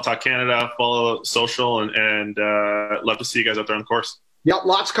 follow Golf Talk Canada, follow social, and love to see you guys out there on the course. Yep,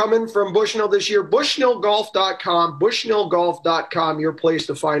 lots coming from Bushnell this year. Bushnellgolf.com, bushnellgolf.com, your place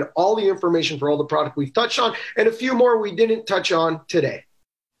to find all the information for all the product we've touched on and a few more we didn't touch on today.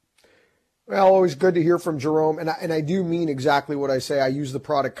 Well, always good to hear from Jerome, and I do mean exactly what I say. I use the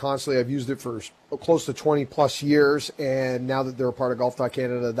product constantly. I've used it for close to 20-plus years, and now that they're a part of Golf Talk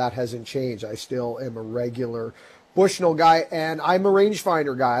Canada, that hasn't changed. I still am a regular Bushnell guy, and I'm a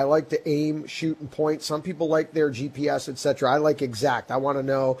rangefinder guy. I like to aim, shoot, and point. Some people like their GPS, etc. I like exact. I want to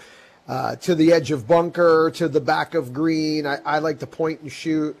know to the edge of bunker, to the back of green. I like to point and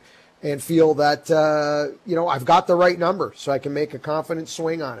shoot and feel that, I've got the right number so I can make a confident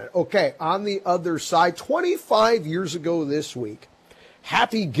swing on it. Okay, on the other side, 25 years ago this week,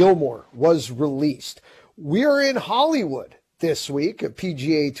 Happy Gilmore was released. We're in Hollywood this week, a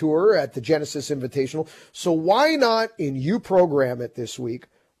PGA Tour at the Genesis Invitational. So why not, and you program it this week,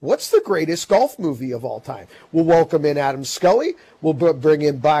 what's the greatest golf movie of all time? We'll welcome in Adam Scully. We'll bring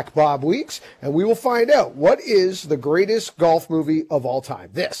in Black Bob Weeks, and we will find out what is the greatest golf movie of all time.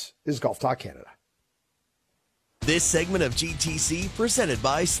 This is Golf Talk Canada. This segment of GTC, presented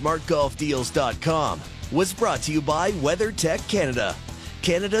by SmartGolfDeals.com, was brought to you by WeatherTech Canada,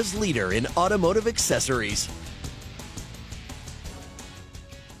 Canada's leader in automotive accessories.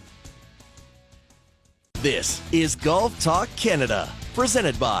 This is Golf Talk Canada,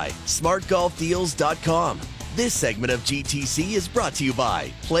 presented by SmartGolfDeals.com. This segment of GTC is brought to you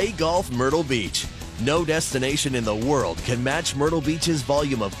by Play Golf Myrtle Beach. No destination in the world can match Myrtle Beach's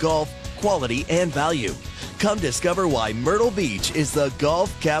volume of golf, quality, and value. Come discover why Myrtle Beach is the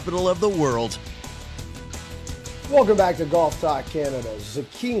golf capital of the world. Welcome back to Golf Talk Canada.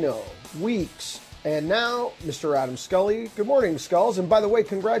 Zucchino, Weeks, and now Mr. Adam Scully. Good morning, Skulls. And by the way,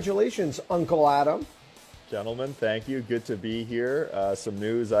 congratulations, Uncle Adam. Gentlemen, thank you. Good to be here. Some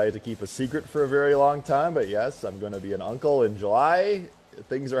news I had to keep a secret for a very long time, but yes, I'm going to be an uncle in July.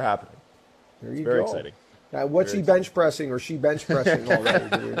 Things are happening. There you go. Very go. Exciting. What's he bench pressing or she bench pressing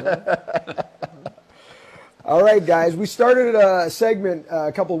already? Do we know? All right, guys. We started a segment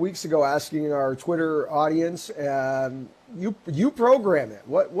a couple of weeks ago asking our Twitter audience, you program it.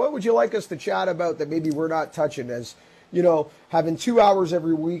 What would you like us to chat about that maybe we're not touching? As having 2 hours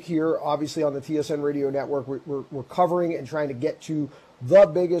every week here, obviously on the TSN Radio Network, we're covering and trying to get to the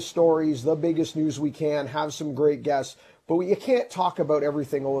biggest stories, the biggest news we can, have some great guests. But you can't talk about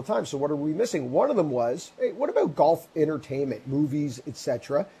everything all the time. So what are we missing? One of them was, hey, what about golf entertainment, movies,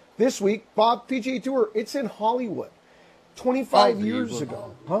 etc.? This week, Bob, PGA Tour, it's in Hollywood. 25 years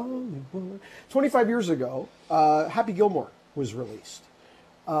ago, 25 years ago, Happy Gilmore was released.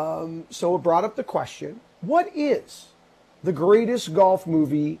 So it brought up the question, what is the greatest golf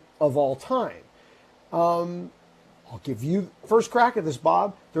movie of all time? I'll give you first crack at this,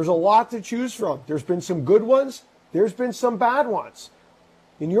 Bob. There's a lot to choose from. There's been some good ones. There's been some bad ones.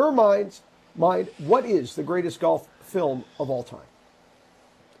 In your mind, what is the greatest golf film of all time?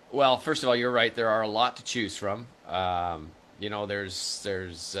 Well, first of all, you're right. There are a lot to choose from. There's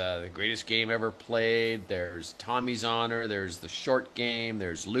the greatest game ever played. There's Tommy's Honor. There's The Short Game.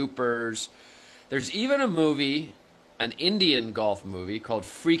 There's Loopers. There's even a movie, an Indian golf movie called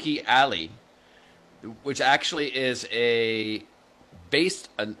Freaky Alley, which actually is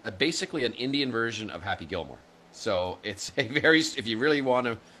basically an Indian version of Happy Gilmore. So it's a if you really want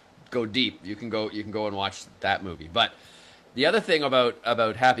to go deep, you can go and watch that movie. But the other thing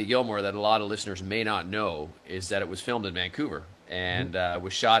about Happy Gilmore that a lot of listeners may not know is that it was filmed in Vancouver and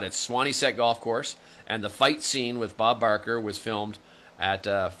was shot at Swanee Set Golf Course, and the fight scene with Bob Barker was filmed at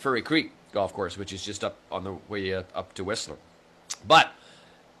Furry Creek Golf Course, which is just up on the way up to Whistler. But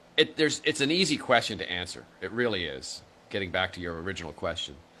it's an easy question to answer. It really is. Getting back to your original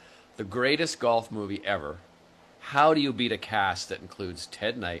question, the greatest golf movie ever. How do you beat a cast that includes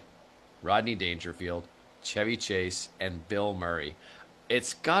Ted Knight, Rodney Dangerfield, Chevy Chase, and Bill Murray?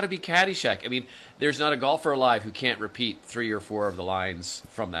 It's got to be Caddyshack. I mean, there's not a golfer alive who can't repeat 3 or 4 of the lines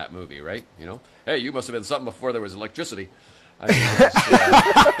from that movie, right? You know, hey, you must have been something before there was electricity. I mean,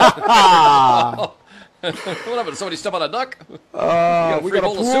 what happened? Somebody step on a duck? We got a free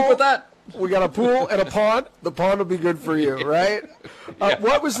bowl of soup with that? We got a pool and a pond. The pond will be good for you, right? Yeah.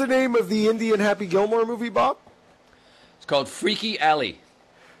 What was the name of the Indian Happy Gilmore movie, Bob? It's called Freaky Alley.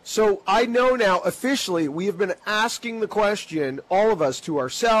 So I know now, officially, we have been asking the question, all of us, to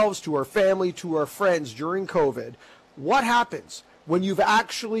ourselves, to our family, to our friends during COVID, what happens when you've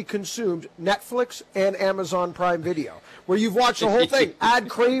actually consumed Netflix and Amazon Prime Video, where you've watched the whole thing, add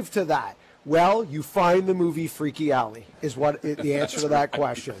Crave to that? Well, you find the movie Freaky Alley is what the answer to that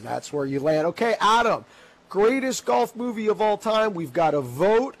question. That's where you land. Okay, Adam, greatest golf movie of all time. We've got a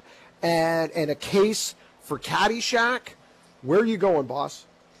vote and a case for Caddyshack. Where are you going, boss?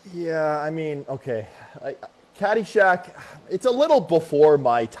 Yeah, I mean, okay. Caddyshack, it's a little before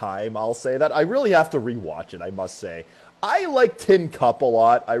my time, I'll say that. I really have to rewatch it, I must say. I like Tin Cup a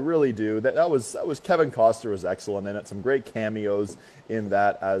lot. I really do. That was Kevin Costner was excellent in it. Some great cameos in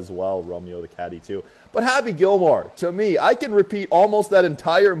that as well. Romeo the Caddy too. But Happy Gilmore, to me, I can repeat almost that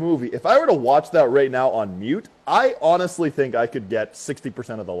entire movie. If I were to watch that right now on mute, I honestly think I could get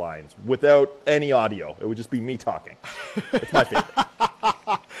 60% of the lines without any audio. It would just be me talking. It's my favorite.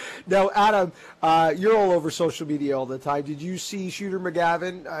 Now, Adam, you're all over social media all the time. Did you see Shooter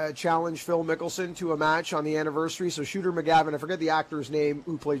McGavin challenge Phil Mickelson to a match on the anniversary? So Shooter McGavin, I forget the actor's name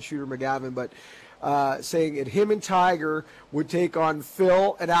who played Shooter McGavin, but saying that him and Tiger would take on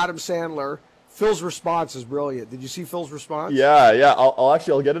Phil and Adam Sandler. Phil's response is brilliant. Did you see Phil's response? Yeah. I'll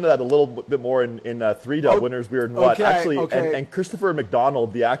get into that a little bit more in 3-Dub Winners Weird and What. Okay, actually, okay. And Christopher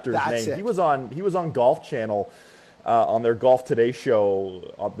McDonald, the actor's That's name, it. he was on Golf Channel on their Golf Today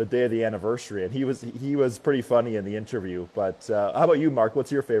show on the day of the anniversary, and he was pretty funny in the interview. But how about you, Mark?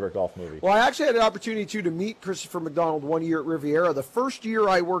 What's your favorite golf movie? Well, I actually had an opportunity to meet Christopher McDonald one year at Riviera. The first year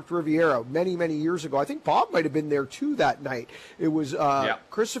I worked Riviera, many, many years ago. I think Bob might have been there too that night. It was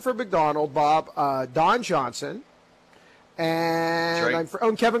Christopher McDonald, Bob, Don Johnson, and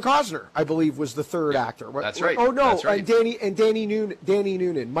Kevin Costner, I believe, was the third actor. That's right. Oh no, That's right. and Danny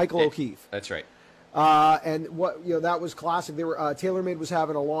Noonan, Michael O'Keefe. That's right. And that was classic. They were TaylorMade was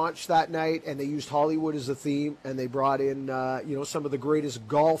having a launch that night, and they used Hollywood as a theme, and they brought in some of the greatest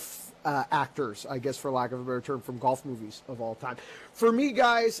golf actors, I guess, for lack of a better term, from golf movies of all time. For me,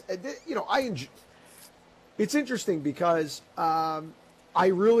 guys, it's interesting because I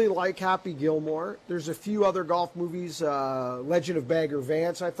really like Happy Gilmore. There's a few other golf movies. Legend of Bagger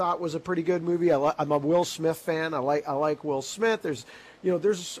Vance, I thought, was a pretty good movie. I'm a Will Smith fan. I like Will Smith.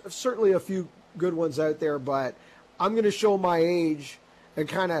 There's certainly a few good ones out there, but I'm going to show my age and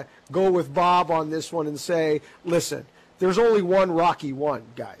kind of go with Bob on this one and say, listen, there's only one Rocky 1,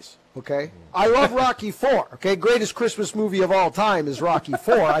 guys, okay? I love Rocky 4, okay? Greatest Christmas movie of all time is Rocky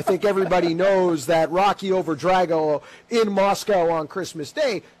 4. I think everybody knows that Rocky over Drago in Moscow on Christmas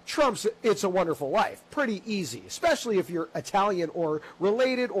Day trumps It's a Wonderful Life. Pretty easy, especially if you're Italian or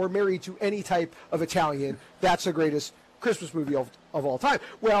related or married to any type of Italian. That's the greatest Christmas movie of all time.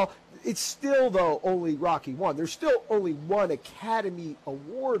 Well, it's still, though, only Rocky 1. There's still only one Academy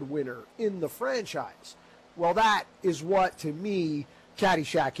Award winner in the franchise. Well, that is what, to me,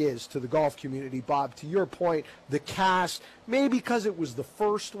 Caddyshack is to the golf community, Bob. To your point, the cast, maybe because it was the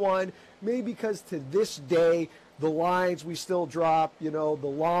first one, maybe because to this day, the lines we still drop, the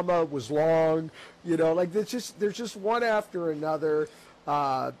llama was long, like there's just one after another.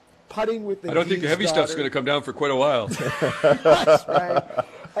 Putting with the I don't think the heavy stuff's going to come down for quite a while. That's right.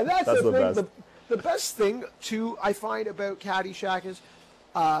 And that's the thing. Best. The best thing, too, I find about Caddyshack is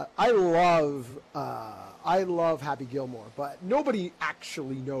I love Happy Gilmore, but nobody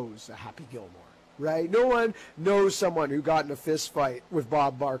actually knows a Happy Gilmore, right? No one knows someone who got in a fist fight with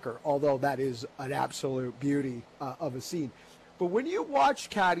Bob Barker, although that is an absolute beauty of a scene. But when you watch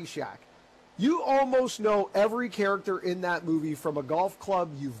Caddyshack, you almost know every character in that movie from a golf club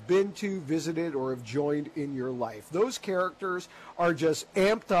you've been to, visited, or have joined in your life. Those characters are just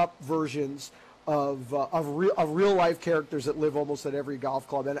amped up versions of real life characters that live almost at every golf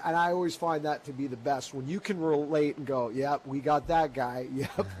club. And I always find that to be the best, when you can relate and go, yep, we got that guy.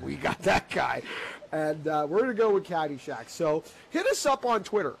 Yep, we got that guy. And we're going to go with Caddyshack. So hit us up on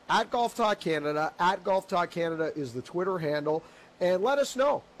Twitter, at Golf Talk Canada. At Golf Talk Canada is the Twitter handle. And let us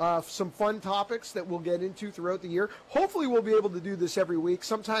know some fun topics that we'll get into throughout the year. Hopefully we'll be able to do this every week,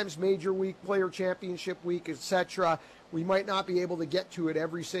 sometimes major week, player championship week, etc. We might not be able to get to it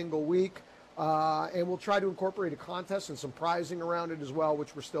every single week. And we'll try to incorporate a contest and some prizing around it as well,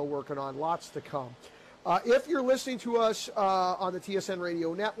 which we're still working on. Lots to come. If you're listening to us on the TSN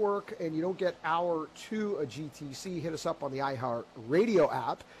Radio Network and you don't get Hour 2 of GTC, hit us up on the iHeart Radio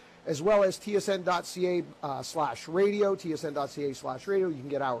app, as well as tsn.ca/radio, tsn.ca/radio. You can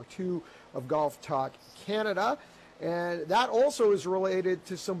get Hour 2 of Golf Talk Canada. And that also is related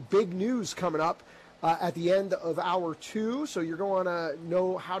to some big news coming up at the end of Hour 2. So you're going to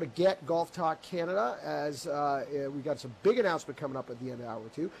know how to get Golf Talk Canada, as we got some big announcement coming up at the end of Hour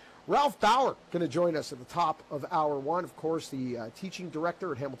 2. Ralph Bauer going to join us at the top of Hour 1. Of course, the teaching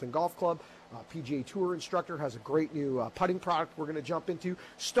director at Hamilton Golf Club, PGA Tour instructor, has a great new putting product we're going to jump into.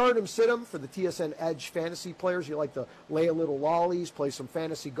 Stardom Situm for the TSN Edge fantasy players. You like to lay a little lollies, play some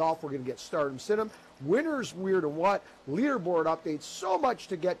fantasy golf. We're going to get Stardom Situm. Winners, Weird and What, leaderboard updates, so much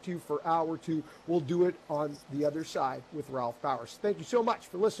to get to for Hour 2. We'll do it on the other side with Ralph Bowers. Thank you so much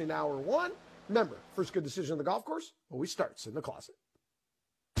for listening to Hour 1. Remember, first good decision on the golf course always starts in the closet.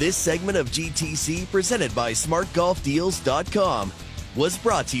 This segment of GTC, presented by SmartGolfDeals.com, was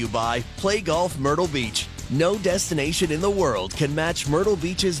brought to you by Play Golf Myrtle Beach. No destination in the world can match Myrtle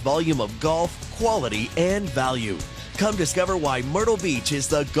Beach's volume of golf, quality, and value. Come discover why Myrtle Beach is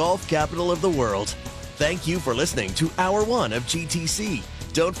the golf capital of the world. Thank you for listening to Hour 1 of GTC.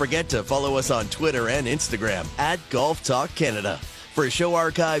 Don't forget to follow us on Twitter and Instagram at Golf Talk Canada. For show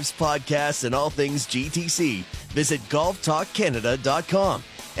archives, podcasts, and all things GTC, visit golftalkcanada.com.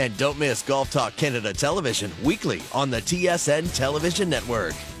 And don't miss Golf Talk Canada Television weekly on the TSN Television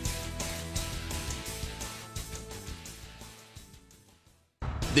Network.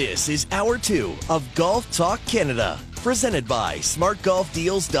 This is Hour 2 of Golf Talk Canada, presented by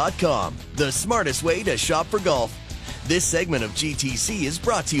SmartGolfDeals.com, the smartest way to shop for golf. This segment of GTC is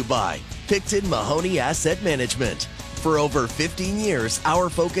brought to you by Picton Mahoney Asset Management. For over 15 years, our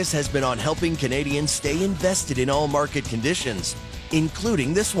focus has been on helping Canadians stay invested in all market conditions,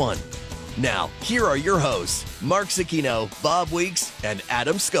 including this one. Now, here are your hosts, Mark Zecchino, Bob Weeks, and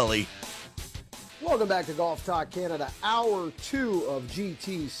Adam Scully. Welcome back to Golf Talk Canada, Hour 2 of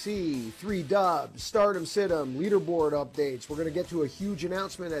GTC. 3 dubs, Stardom Situm, leaderboard updates. We're going to get to a huge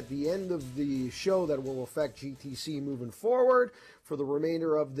announcement at the end of the show that will affect GTC moving forward for the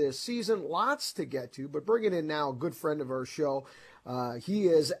remainder of this season. Lots to get to, but bringing in now a good friend of our show. He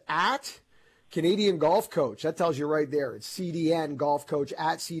is at Canadian Golf Coach. That tells you right there. It's CDN Golf Coach,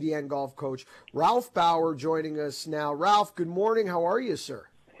 at CDN Golf Coach. Ralph Bauer joining us now. Ralph, good morning. How are you, sir?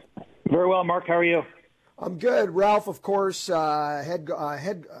 Very well, Mark. How are you? I'm good. Ralph, of course, teaching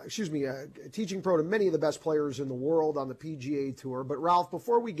pro to many of the best players in the world on the PGA Tour. But Ralph,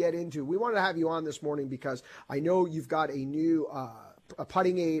 before we get into, we wanted to have you on this morning because I know you've got a new a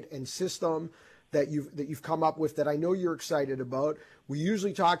putting aid and system that you've come up with that I know you're excited about. We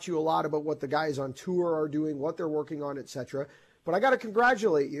usually talk to you a lot about what the guys on tour are doing, what they're working on, etc. But I got to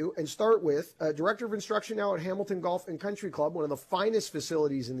congratulate you and start with Director of Instruction now at Hamilton Golf and Country Club, one of the finest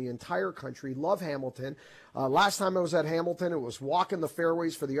facilities in the entire country. Love Hamilton. Last time I was at Hamilton, it was walking the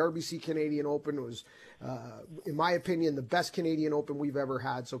fairways for the RBC Canadian Open. It was, in my opinion, the best Canadian Open we've ever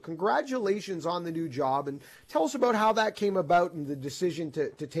had. So congratulations on the new job, and tell us about how that came about and the decision to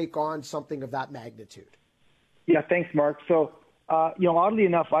take on something of that magnitude. Yeah, thanks, Mark. So, oddly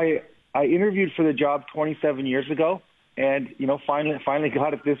enough, I interviewed for the job 27 years ago. And, finally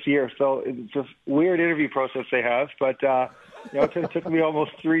got it this year. So it's a weird interview process they have. But It took me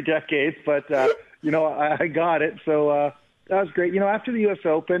almost 3 decades, but I got it. So that was great. After the U.S.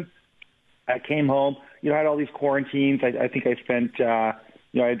 Open, I came home. I had all these quarantines. I think I spent, I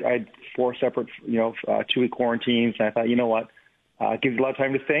had 4 separate, 2-week quarantines. And I thought, you know what, it gives you a lot of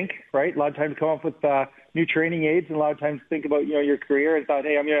time to think, right? A lot of time to come up with new training aids and a lot of time to think about, your career. And thought,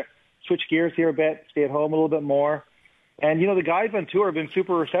 hey, I'm going to switch gears here a bit, stay at home a little bit more. And, the guys on tour have been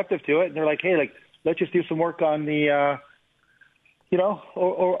super receptive to it. And they're like, hey, let's just do some work on the,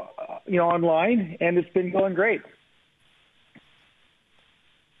 online. And it's been going great.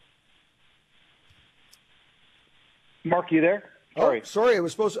 Mark, you there? Sorry. Oh, sorry. It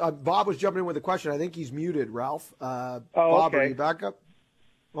was supposed to, Bob was jumping in with a question. I think he's muted, Ralph. Bob, okay. Are you back up?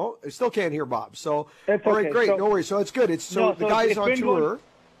 Oh, I still can't hear Bob. So, it's all right, okay. great. So, no worries. So it's good. The guys on tour.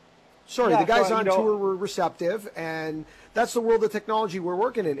 The guys on tour were receptive, and that's the world of technology we're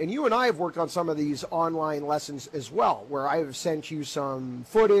working in. And you and I have worked on some of these online lessons as well, where I have sent you some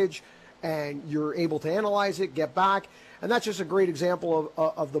footage, and you're able to analyze it, get back. And that's just a great example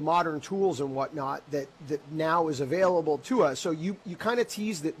of the modern tools and whatnot that now is available to us. So you kind of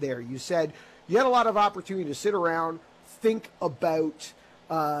teased it there. You said you had a lot of opportunity to sit around, think about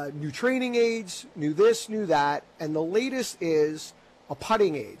new training aids, new this, new that, and the latest is a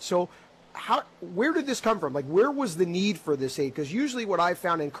putting aid. So where did this come from? Like, where was the need for this aid? Because usually what I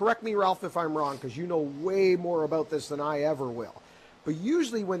found, and correct me, Ralph, if I'm wrong, because you know way more about this than I ever will, but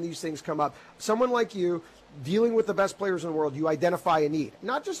usually when these things come up, someone like you, dealing with the best players in the world, you identify a need.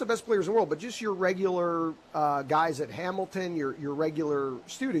 Not just the best players in the world, but just your regular guys at Hamilton, your regular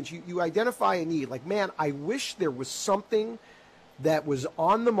students. You identify a need. Like, man, I wish there was something that was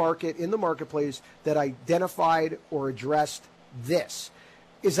on the market, in the marketplace, that identified or addressed this.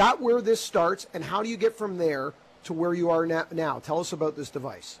 Is that where this starts, and how do you get from there to where you are now? Tell us about this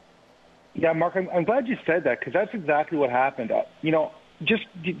device. Yeah, Mark, I'm glad you said that, because that's exactly what happened. Just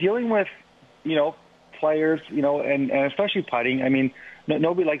dealing with, players, and especially putting. I mean,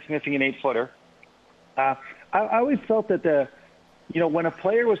 nobody likes missing an 8-footer. I always felt that when a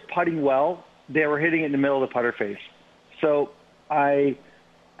player was putting well, they were hitting it in the middle of the putter face. So I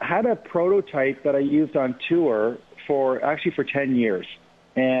had a prototype that I used on tour for 10 years.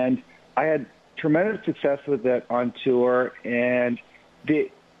 And I had tremendous success with it on tour. And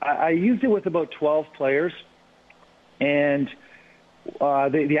I used it with about 12 players. And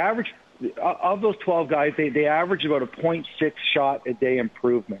the average of those 12 guys, they average about a 0.6 shot a day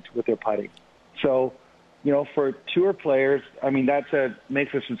improvement with their putting. So, for tour players, I mean,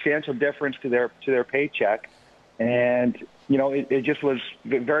 makes a substantial difference to their paycheck. And, it just was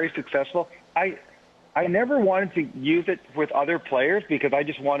very successful. I never wanted to use it with other players because I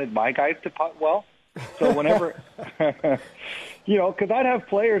just wanted my guys to putt well. So whenever, because I'd have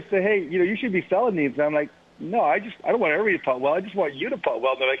players say, hey, you should be selling these. And I'm like, no, I don't want everybody to putt well. I just want you to putt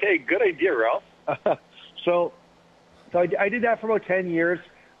well. And they're like, hey, good idea, Ralph. So I did that for about 10 years.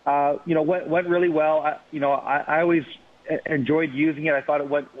 Went really well. I always enjoyed using it. I thought it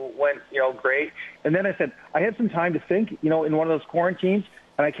went great. And then I said, I had some time to think, in one of those quarantines,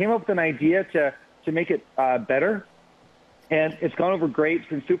 and I came up with an idea to make it better. And it's gone over great. It's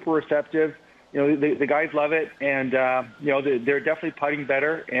been super receptive. The guys love it, and they're definitely putting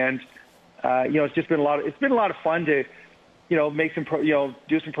better. And it's just been a lot of fun to make some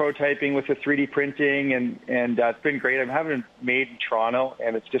do some prototyping with the 3D printing, and it's been great. I'm having it made in Toronto,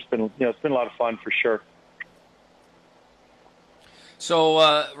 and it's just been it's been a lot of fun for sure. So,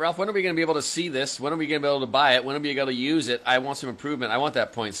 Ralph, when are we going to be able to see this? When are we going to be able to buy it? When are we going to use it? I want some improvement. I want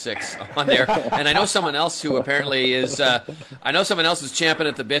that 0.6 on there. And I know someone else who apparently is champing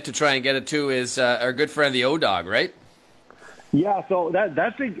at the bit to try and get it too is our good friend, the O-Dog, right? Yeah, so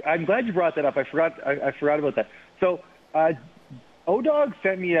I'm glad you brought that up. I forgot about that. So, O-Dog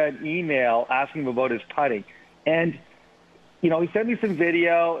sent me an email asking him about his putting. And, he sent me some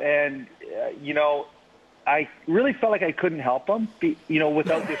video, and, I really felt like I couldn't help him,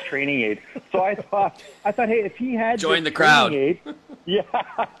 without this training aid. So I thought, hey, if he had join the crowd, aid, yeah,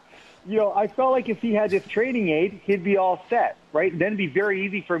 I felt like if he had this training aid, he'd be all set, right? Then it'd be very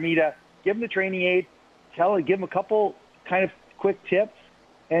easy for me to give him the training aid, give him a couple kind of quick tips,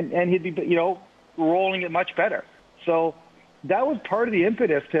 and he'd be, rolling it much better. So that was part of the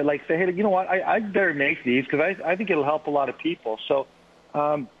impetus to say, hey, you know what, I better make these because I think it'll help a lot of people. So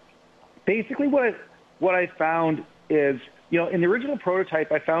basically, what I found is, in the original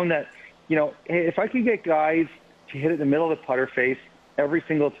prototype, I found that, hey, if I could get guys to hit it in the middle of the putter face every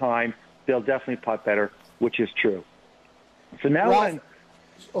single time, they'll definitely putt better, which is true. So now, Ralph,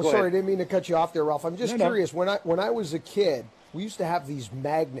 sorry, I didn't mean to cut you off there, Ralph. I'm just curious. When I was a kid, we used to have these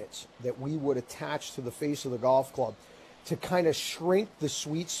magnets that we would attach to the face of the golf club. to kind of shrink the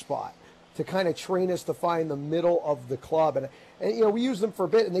sweet spot, to kind of train us to find the middle of the club. And we used them for a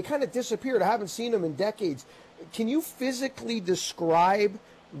bit, and they kind of disappeared. I haven't seen them in decades. Can you physically describe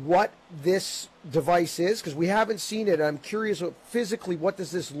what this device is? Because we haven't seen it. I'm curious, physically, what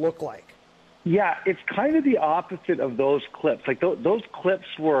does this look like? Yeah, it's kind of the opposite of those clips. Like those clips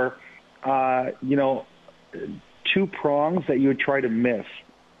were, two prongs that you would try to miss,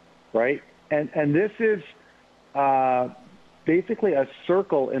 right? And this is basically a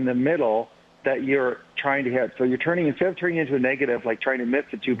circle in the middle that you're trying to hit. So you're instead of turning into a negative, like trying to miss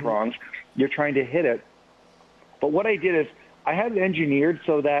the two prongs, you're trying to hit it. But what I did is I had it engineered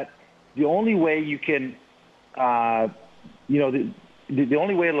so that the only way you can, the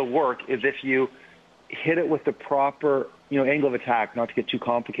only way it'll work is if you hit it with the proper, angle of attack, not to get too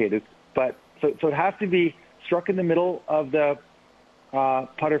complicated. But so it has to be struck in the middle of the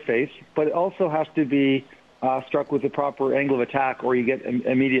putter face, but it also has to be struck with the proper angle of attack, or you get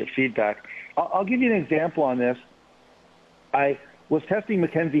immediate feedback. I'll give you an example on this. I was testing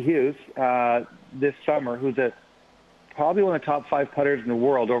Mackenzie Hughes this summer, who's probably one of the top 5 putters in the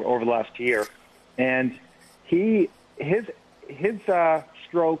world over the last year, and his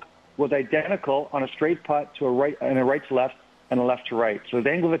stroke was identical on a straight putt to a right to left and a left to right. So his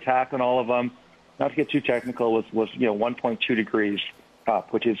angle of attack on all of them, not to get too technical, was 1.2 degrees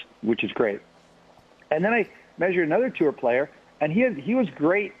up, which is great. And then I measured another tour player, and he was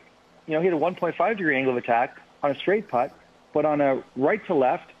great. He had a 1.5 degree angle of attack on a straight putt, but on a right to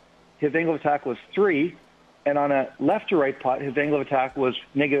left, his angle of attack was 3, and on a left to right putt, his angle of attack was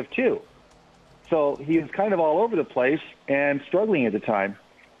 -2. So he was kind of all over the place and struggling at the time.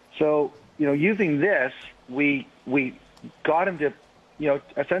 So, using this, we got him to,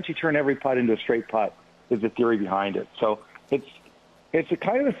 essentially turn every putt into a straight putt is the theory behind it. So it's a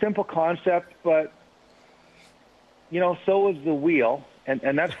kind of a simple concept, but, so is the wheel.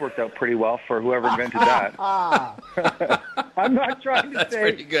 And that's worked out pretty well for whoever invented that. I'm not trying to say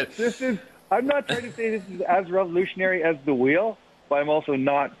pretty good. I'm not trying to say this is as revolutionary as the wheel, but I'm also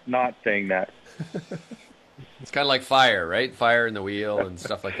not saying that. It's kind of like fire, right? Fire in the wheel and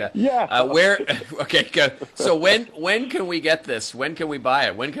stuff like that. Yeah. Okay, good. So when can we get this? When can we buy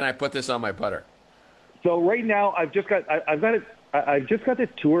it? When can I put this on my putter? So right now I've just got the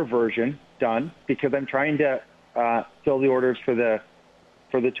tour version done because I'm trying to fill the orders for the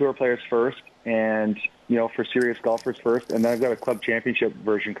tour players first, and for serious golfers first, and then I've got a club championship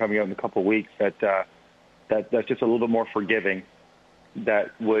version coming out in a couple of weeks that's just a little bit more forgiving.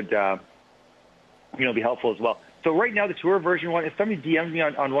 That would be helpful as well. So right now the tour version one, if somebody DMs me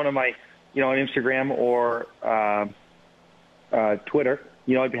on one of my on Instagram or Twitter,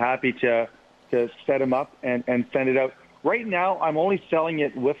 I'd be happy to set them up and send it out. Right now I'm only selling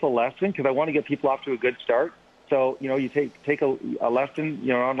it with a lesson because I want to get people off to a good start. So, you take a lesson,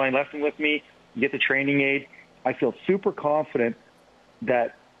 an online lesson with me, you get the training aid. I feel super confident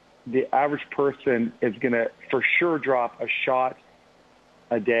that the average person is going to for sure drop a shot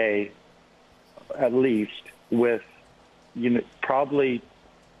a day at least with, probably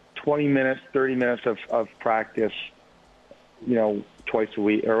 20 minutes, 30 minutes of practice, twice a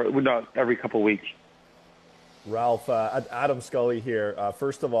week or not every couple of weeks. Ralph, Adam Scully here.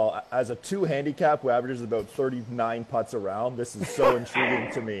 First of all, as a 2 handicap who averages about 39 putts around, this is so intriguing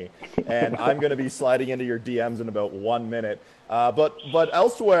to me. And I'm going to be sliding into your DMs in about 1 minute. But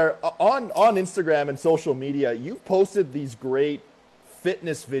elsewhere, on Instagram and social media, you've posted these great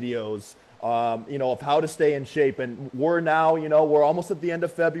fitness videos, of how to stay in shape. And we're now, we're almost at the end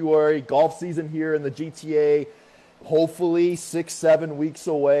of February, golf season here in the GTA. Hopefully 6-7 weeks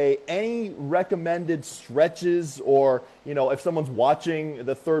away. Any recommended stretches, or if someone's watching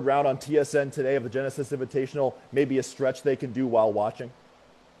the 3rd round on TSN today of the Genesis Invitational, maybe a stretch they can do while watching?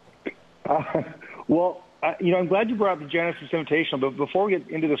 I'm glad you brought up the Genesis Invitational, but before we get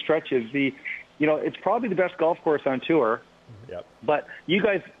into the stretches, it's probably the best golf course on tour. Yep. But you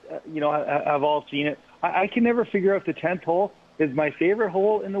guys, have all seen it. I can never figure out if the 10th hole is my favorite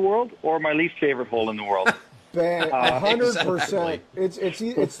hole in the world or my least favorite hole in the world. 100%.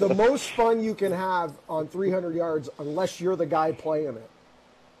 It's the most fun you can have on 300 yards unless you're the guy playing it.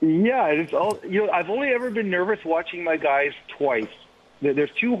 Yeah, it's all. I've only ever been nervous watching my guys twice.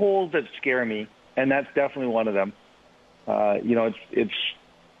 There's 2 holes that scare me, and that's definitely one of them. It's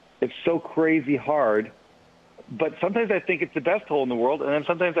so crazy hard, but sometimes I think it's the best hole in the world, and then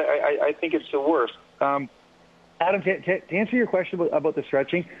sometimes I think it's the worst. Adam, to answer your question about the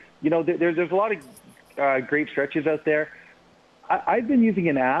stretching, there's a lot of great stretches out there. I've been using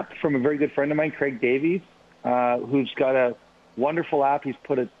an app from a very good friend of mine, Craig Davies, who's got a wonderful app. He's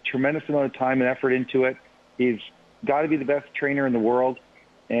put a tremendous amount of time and effort into it. He's got to be the best trainer in the world.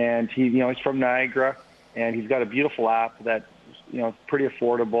 And he's from Niagara, and he's got a beautiful app that, is pretty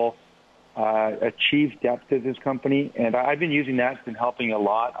affordable. Achieve Depth is his company, and I've been using that. It's been helping a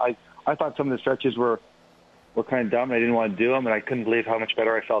lot. I thought some of the stretches were kind of dumb, and I didn't want to do them, and I couldn't believe how much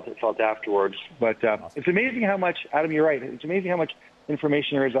better I felt afterwards. But it's amazing how much, Adam, you're right. It's amazing how much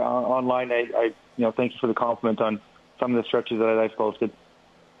information there is online. I thank you for the compliment on some of the stretches that I've posted.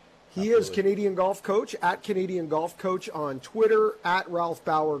 He is Canadian Golf Coach, at Canadian Golf Coach on Twitter, at Ralph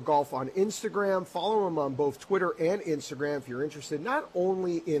Bauer Golf on Instagram. Follow him on both Twitter and Instagram if you're interested, not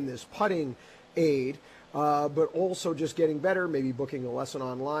only in this putting aid, but also just getting better, maybe booking a lesson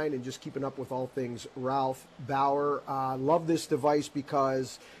online and just keeping up with all things Ralph Bauer. Love this device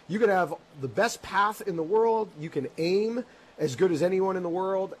because you can have the best path in the world. You can aim as good as anyone in the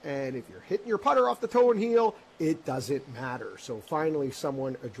world, and if you're hitting your putter off the toe and heel, it doesn't matter. So finally,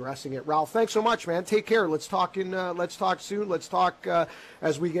 someone addressing it. Ralph, thanks so much, man. Take care. Let's talk soon. Let's talk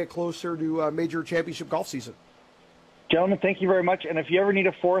as we get closer to major championship golf season. Gentlemen, thank you very much. And if you ever need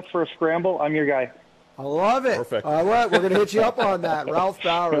a fourth for a scramble, I'm your guy. I love it. Perfect. All right, we're going to hit you up on that. Ralph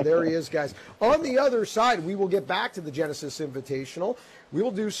Bauer, there he is, guys. On the other side, we will get back to the Genesis Invitational. We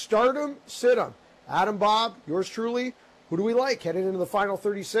will do Stardom, Sit-em. Adam, Bob, yours truly. Who do we like heading into the final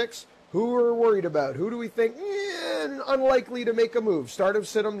 36? Who are we worried about? Who do we think unlikely to make a move? Stardom,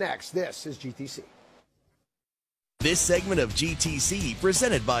 Sit-em next. This is GTC. This segment of GTC,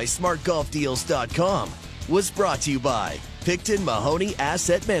 presented by SmartGolfDeals.com, was brought to you by Picton Mahoney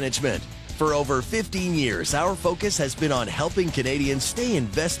Asset Management. For over 15 years, our focus has been on helping Canadians stay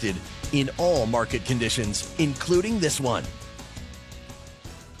invested in all market conditions, including this one.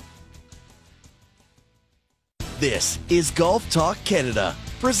 This is Golf Talk Canada,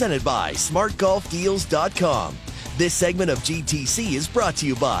 presented by SmartGolfDeals.com. This segment of GTC is brought to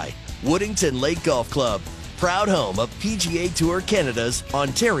you by Woodington Lake Golf Club, proud home of PGA Tour Canada's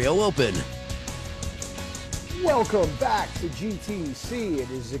Ontario Open. Welcome back to GTC.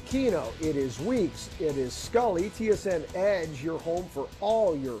 It is Aquino, it is Weeks, it is Scully. TSN Edge, your home for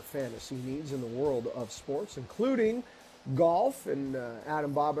all your fantasy needs in the world of sports, including golf. And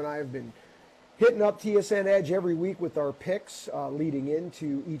Adam, Bob, and I have been hitting up TSN Edge every week with our picks leading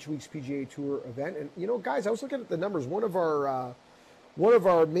into each week's PGA Tour event. And, guys, I was looking at the numbers. One of our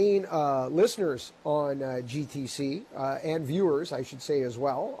main listeners on GTC and viewers, I should say as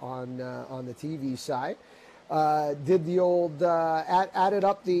well, on the TV side, did the old added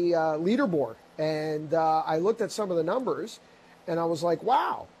up the leaderboard, and I looked at some of the numbers, and I was like,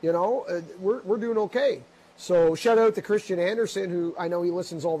 wow, we're doing okay. So shout out to Christian Anderson, who I know he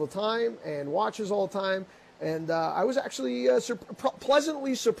listens all the time and watches all the time. And I was actually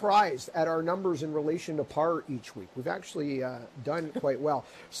pleasantly surprised at our numbers in relation to par each week. We've actually done quite well.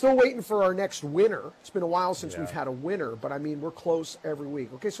 Still waiting for our next winner. It's been a while since we've had a winner, but I mean, we're close every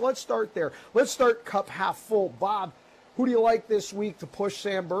week. Okay, so let's start there. Let's start cup half full. Bob, who do you like this week to push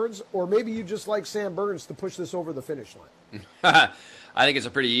Sam Burns? Or maybe you just like Sam Burns to push this over the finish line? I think it's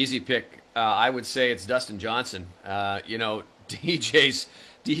a pretty easy pick. I would say it's Dustin Johnson. DJ,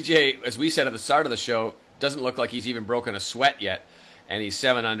 as we said at the start of the show, doesn't look like he's even broken a sweat yet, and he's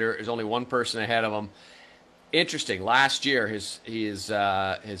 7 under. There's only one person ahead of him. Interesting. Last year, his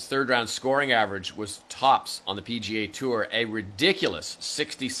third round scoring average was tops on the PGA Tour, a ridiculous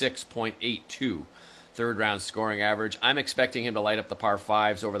 66.82 third round scoring average. I'm expecting him to light up the par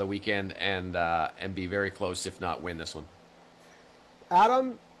fives over the weekend and be very close, if not win this one.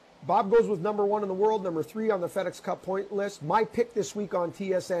 Adam, Bob goes with number 1 in the world, number 3 on the FedEx Cup point list. My pick this week on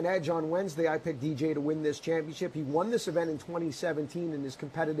TSN Edge on Wednesday, I picked DJ to win this championship. He won this event in 2017 and is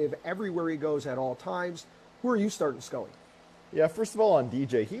competitive everywhere he goes at all times. Who are you starting, Scully? Yeah, first of all, on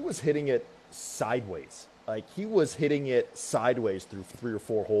DJ, he was hitting it sideways. Like, he was hitting it sideways through 3 or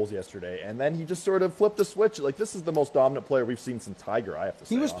 4 holes yesterday, and then he just sort of flipped the switch. Like, this is the most dominant player we've seen since Tiger, I have to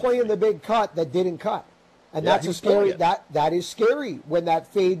say. He was playing the big cut that didn't cut. And Yeah, that's a scary. That is scary when that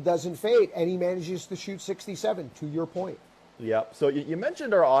fade doesn't fade, and he manages to shoot 67. To your point. Yeah. So you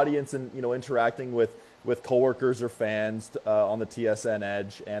mentioned our audience and interacting with coworkers or fans on the TSN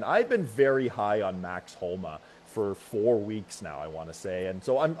Edge, and I've been very high on Max Homa for 4 weeks now, I want to say, and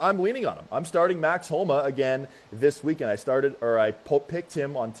so I'm leaning on him. I'm starting Max Homa again this weekend. I picked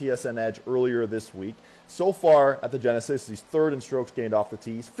him on TSN Edge earlier this week. So far at the Genesis, he's 3rd in strokes gained off the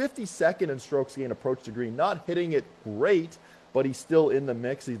tees, 52nd in strokes gained approach to green. Not hitting it great, but he's still in the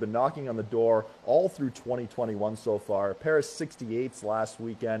mix. He's been knocking on the door all through 2021 so far. A pair of 68s last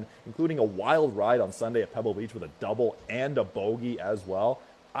weekend, including a wild ride on Sunday at Pebble Beach with a double and a bogey as well.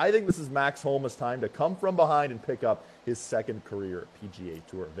 I think this is Max Homa's time to come from behind and pick up his 2nd career PGA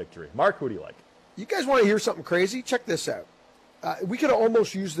Tour victory. Mark, who do you like? You guys want to hear something crazy? Check this out. We could have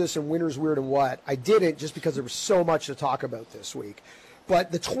almost used this in Winners, Weird, and What. I didn't just because there was so much to talk about this week.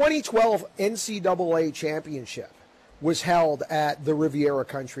 But the 2012 NCAA championship was held at the Riviera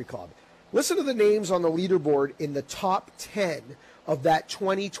Country Club. Listen to the names on the leaderboard in the top 10 of that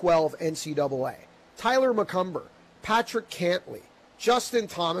 2012 NCAA. Tyler McCumber, Patrick Cantley, Justin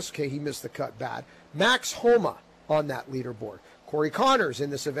Thomas, okay, he missed the cut bad, Max Homa on that leaderboard. Corey Connors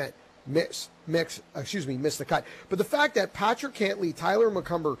in this event missed the cut. But the fact that Patrick Cantley, Tyler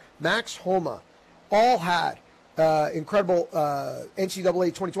McCumber, Max Homa all had incredible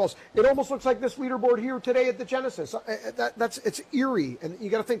NCAA 2012s. It almost looks like this leaderboard here today at the Genesis. It's eerie, and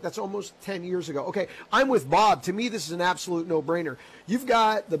you got to think that's almost 10 years ago. Okay, I'm with Bob. To me, this is an absolute no-brainer. You've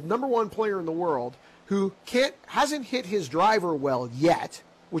got the number one player in the world who hasn't hit his driver well yet,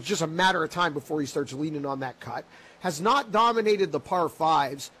 which is just a matter of time before he starts leaning on that cut, has not dominated the par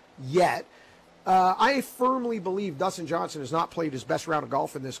fives yet. I firmly believe Dustin Johnson has not played his best round of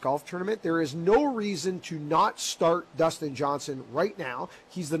golf in this golf tournament. There is no reason to not start Dustin Johnson right now.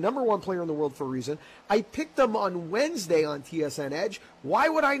 He's the number one player in the world for a reason. I picked him on Wednesday on TSN Edge. Why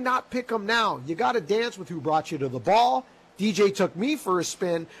would I not pick him now? You got to dance with who brought you to the ball. DJ took me for a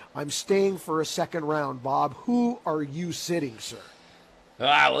spin. I'm staying for a second round, Bob. Who are you sitting, sir?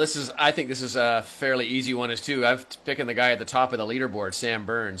 Well, I think this is a fairly easy one as too. I've picking the guy at the top of the leaderboard, Sam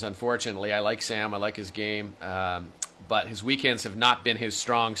Burns. Unfortunately, I like Sam. I like his game. But his weekends have not been his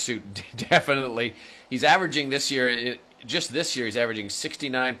strong suit, definitely. He's averaging this year, just this year, he's averaging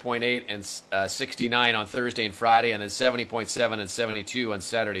 69.8 and 69 on Thursday and Friday, and then 70.7 and 72 on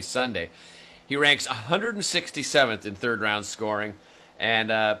Saturday, Sunday. He ranks 167th in third round scoring,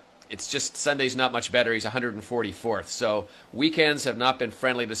 and it's just Sunday's not much better. He's 144th. So weekends have not been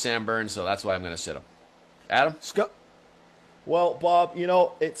friendly to Sam Burns, so that's why I'm going to sit him. Adam? Well, Bob,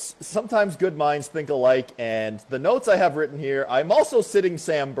 it's sometimes good minds think alike, and the notes I have written here, I'm also sitting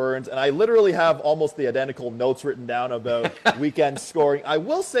Sam Burns, and I literally have almost the identical notes written down about weekend scoring. I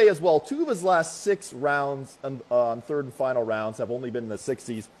will say as well, 2 of his last 6 rounds on third and final rounds have only been in the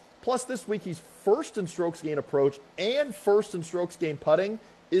 60s. Plus, this week he's first in strokes gained approach and first in strokes gained putting.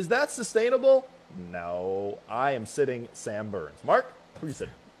 Is that sustainable? No. I am sitting Sam Burns. Mark, who are you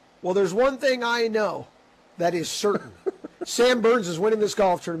sitting? Well, there's one thing I know that is certain. Sam Burns is winning this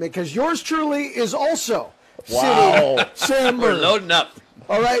golf tournament because yours truly is also sitting Sam Burns. We're loading up.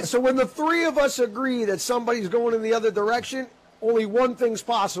 All right, so when the three of us agree that somebody's going in the other direction, only one thing's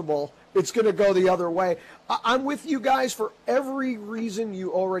possible. It's going to go the other way. I'm with you guys for every reason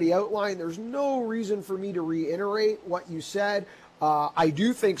you already outlined. There's no reason for me to reiterate what you said. I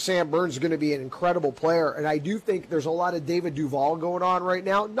do think Sam Burns is going to be an incredible player, and I do think there's a lot of David Duval going on right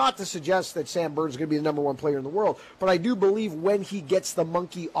now. Not to suggest that Sam Burns is going to be the number one player in the world, but I do believe when he gets the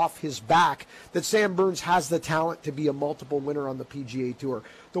monkey off his back that Sam Burns has the talent to be a multiple winner on the PGA Tour.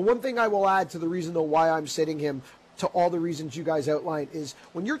 The one thing I will add to the reason, though, why I'm sitting him to all the reasons you guys outlined is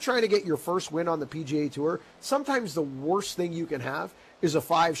when you're trying to get your first win on the PGA Tour, sometimes the worst thing you can have is a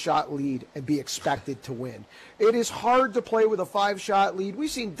 5-shot lead and be expected to win. It is hard to play with a 5-shot lead. We've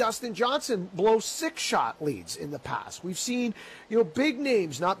seen Dustin Johnson blow 6-shot leads in the past. We've seen, big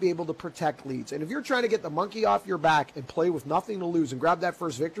names not be able to protect leads. And if you're trying to get the monkey off your back and play with nothing to lose and grab that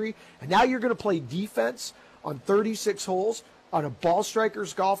first victory, and now you're going to play defense on 36 holes on a ball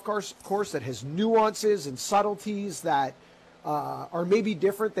striker's golf course that has nuances and subtleties that are maybe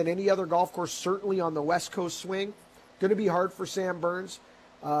different than any other golf course, certainly on the West Coast swing, going to be hard for Sam Burns.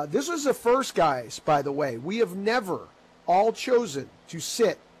 This was the first, guys, by the way. We have never all chosen to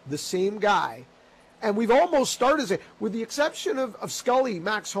sit the same guy, and we've almost started, with the exception of Scully,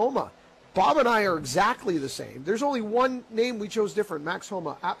 Max Homa. Bob and I are exactly the same. There's only one name we chose different, Max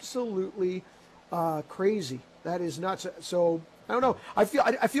Homa. Absolutely crazy. That is nuts. So I don't know. I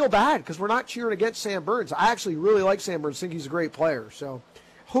feel bad because we're not cheering against Sam Burns. I actually really like Sam Burns. Think he's a great player. So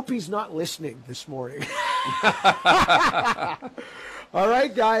hope he's not listening this morning. All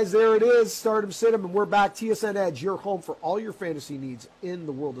right, guys, there it is. Start him, sit him, and we're back. TSN Edge, your home for all your fantasy needs in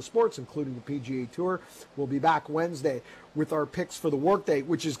the world of sports, including the PGA Tour. We'll be back Wednesday with our picks for the workday,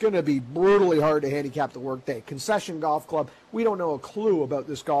 which is going to be brutally hard to handicap the workday. Concession Golf Club, we don't know a clue about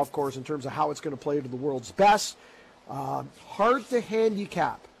this golf course in terms of how it's going to play to the world's best. Hard to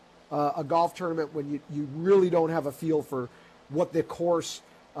handicap a golf tournament when you really don't have a feel for what the course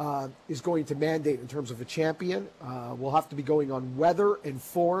is going to mandate in terms of a champion. We'll have to be going on weather and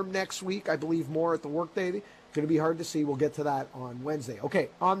form next week, I believe, more at the workday. Going to be hard to see. We'll get to that on Wednesday. Okay,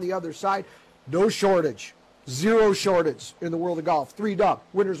 on the other side, no shortage. Zero shortage in the world of golf. 3-dub.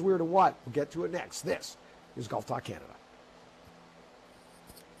 Winners, Weird, and What? We'll get to it next. This is Golf Talk Canada.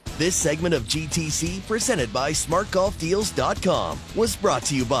 This segment of GTC, presented by SmartGolfDeals.com, was brought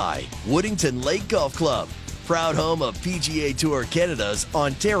to you by Woodington Lake Golf Club, proud home of PGA Tour Canada's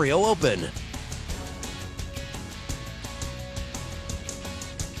Ontario Open.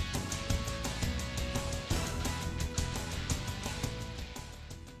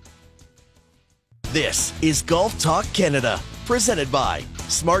 This is Golf Talk Canada, presented by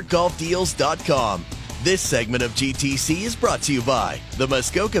SmartGolfDeals.com. This segment of GTC is brought to you by the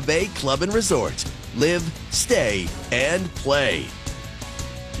Muskoka Bay Club and Resort. Live, stay, and play.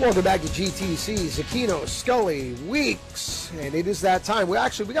 Welcome back to GTC. Zucchino, Scully, Weeks, and it is that time. We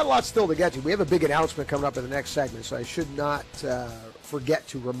got a lot still to get to. We have a big announcement coming up in the next segment, so I should not forget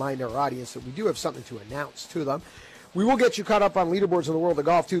to remind our audience that we do have something to announce to them. We will get you caught up on leaderboards in the world of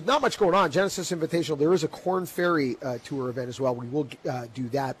golf, too. Not much going on. Genesis Invitational, there is a Corn Ferry Tour event as well. We will do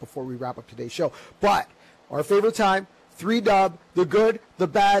that before we wrap up today's show. But our favorite time, 3-dub, the good, the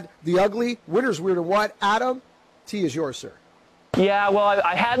bad, the ugly. Winner's weird and what? Adam, tea is yours, sir. Yeah, well,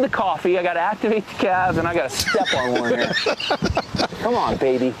 I had the coffee. I got to activate the calves, and I got to step on one here. Come on,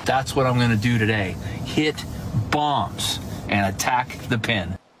 baby. That's what I'm going to do today. Hit bombs and attack the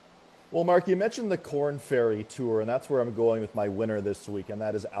pin. Well, Mark, you mentioned the Corn Ferry Tour, and that's where I'm going with my winner this week, and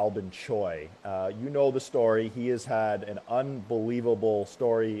that is Albin Choi. You know the story. He has had an unbelievable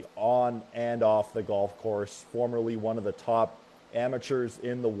story on and off the golf course, formerly one of the top amateurs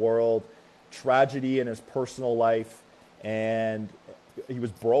in the world, tragedy in his personal life, and he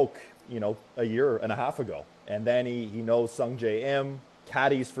was broke, a year and a half ago. And then he knows Sung Jae Im,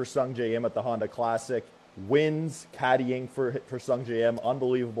 caddies for Sung Jae Im at the Honda Classic, wins caddying for Sung Jae Im.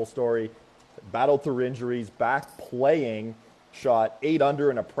 Unbelievable story. Battled through injuries, back playing, shot 8 under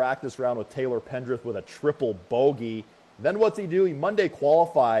in a practice round with Taylor Pendrith with a triple bogey. Then what's he do? He Monday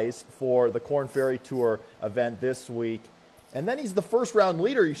qualifies for the Corn Ferry Tour event this week. And then he's the first round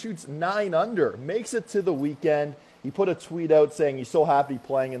leader. He shoots 9 under, makes it to the weekend. He put a tweet out saying he's so happy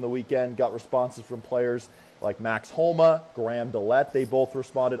playing in the weekend, got responses from players like Max Homa, Graham Dillette. They both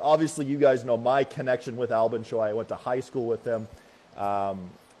responded. Obviously, you guys know my connection with Albin Choi. I went to high school with him.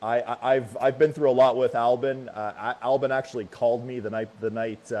 I've been through a lot with Albin. Albin actually called me the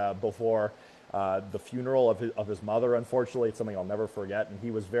night before the funeral of his mother. Unfortunately, it's something I'll never forget. And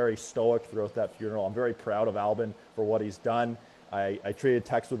he was very stoic throughout that funeral. I'm very proud of Albin for what he's done. I traded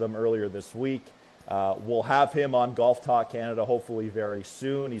text with him earlier this week. We'll have him on Golf Talk Canada hopefully very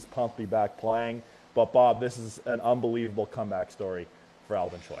soon. He's pumped to be back playing. But, Bob, this is an unbelievable comeback story for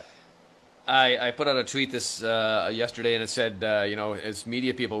Albin Choi. I put out a tweet this yesterday, and it said, as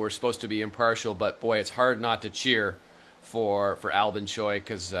media people, we're supposed to be impartial, but, boy, it's hard not to cheer for Albin Choi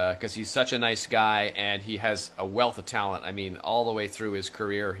because he's such a nice guy, and he has a wealth of talent. I mean, all the way through his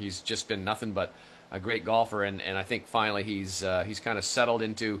career, he's just been nothing but a great golfer, and I think finally he's kind of settled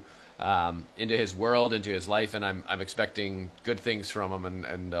into his world, into his life, and I'm expecting good things from him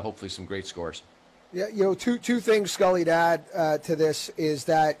and hopefully some great scores. Yeah, two things, Scully, to add to this is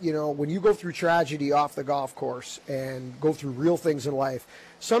that, when you go through tragedy off the golf course and go through real things in life,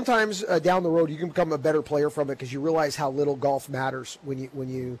 sometimes down the road you can become a better player from it because you realize how little golf matters when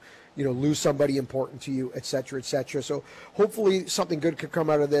you lose somebody important to you, et cetera, et cetera. So hopefully something good could come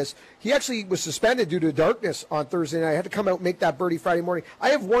out of this. He actually was suspended due to darkness on Thursday night. I had to come out and make that birdie Friday morning. I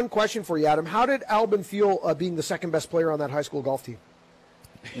have one question for you, Adam. How did Albin feel being the second best player on that high school golf team?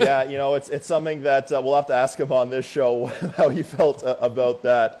 Yeah, it's something that we'll have to ask him on this show how he felt about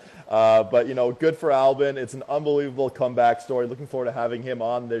that. But good for Albin. It's an unbelievable comeback story. Looking forward to having him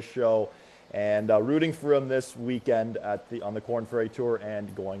on this show and rooting for him this weekend on the Corn Ferry Tour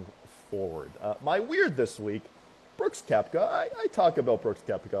and going forward. My weird this week, Brooks Koepka. I talk about Brooks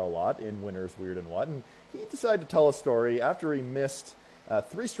Koepka a lot in Winner's Weird and What, and he decided to tell a story after he missed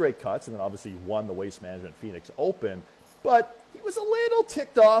 3 straight cuts and then obviously won the Waste Management Phoenix Open. But he was a little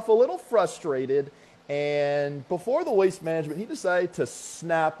ticked off, a little frustrated, and before the Waste Management, he decided to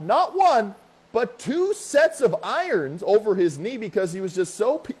snap not 1, but 2 sets of irons over his knee because he was just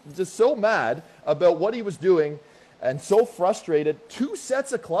so mad about what he was doing and so frustrated. 2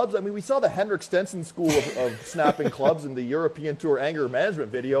 sets of clubs. I mean, we saw the Henrik Stenson school of snapping clubs in the European Tour anger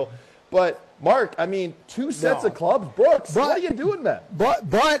management video. But, Mark, 2 sets of clubs. Brooks, what are you doing, man? But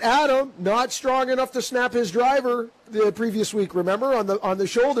Adam, not strong enough to snap his driver the previous week. Remember, on the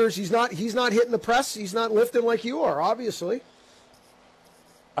shoulders, he's not hitting the press. He's not lifting like you are, obviously.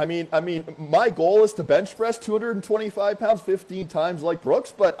 I mean, my goal is to bench press 225 pounds 15 times like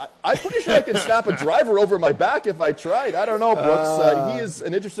Brooks, but I'm pretty sure I can snap a driver over my back if I tried. I don't know, Brooks. He is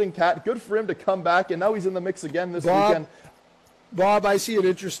an interesting cat. Good for him to come back, and now he's in the mix again this weekend. Bob, I see an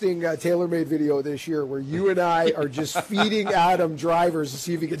interesting TaylorMade video this year where you and I are just feeding Adam drivers to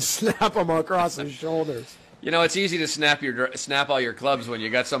see if he can snap them across his shoulders. You know, it's easy to snap all your clubs when you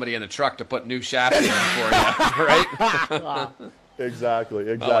got somebody in the truck to put new shafts in for you, right?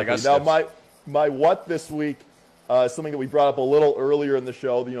 Exactly. Like Now, my what this week is something that we brought up a little earlier in the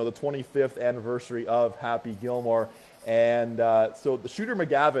show, the 25th anniversary of Happy Gilmore. And so the Shooter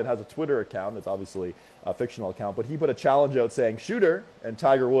McGavin has a Twitter account. It's obviously a fictional account, but he put a challenge out saying Shooter and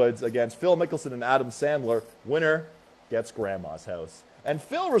Tiger Woods against Phil Mickelson and Adam Sandler. Winner gets Grandma's house. And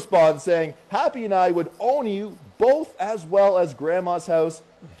Phil responds saying, Happy and I would own you both as well as Grandma's house.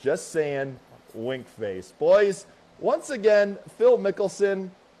 Just saying, wink face. Boys, once again, Phil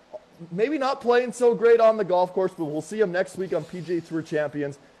Mickelson, maybe not playing so great on the golf course, but we'll see him next week on PGA Tour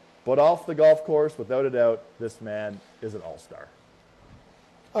Champions. But off the golf course, without a doubt, this man is an all-star.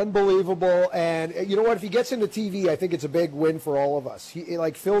 Unbelievable. And you know what? If he gets into TV, I think it's a big win for all of us.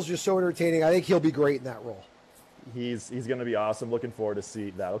 Phil's just so entertaining. I think he'll be great in that role. He's going to be awesome. Looking forward to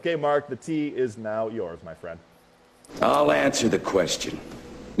see that. Okay, Mark, the tee is now yours, my friend. I'll answer the question.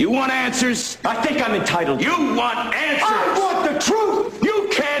 You want answers? I think I'm entitled. You want answers? I want the truth. You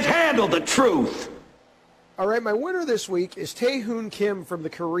can't handle the truth. All right, my winner this week is Tae-Hoon Kim from the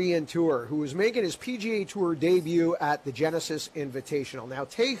Korean Tour, who is making his PGA Tour debut at the Genesis Invitational. Now,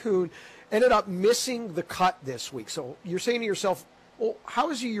 Tae-Hoon ended up missing the cut this week. So you're saying to yourself, well, how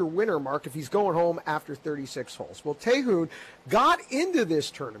is he your winner, Mark, if he's going home after 36 holes? Well, Tae-Hoon got into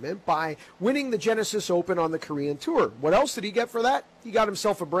this tournament by winning the Genesis Open on the Korean Tour. What else did he get for that? He got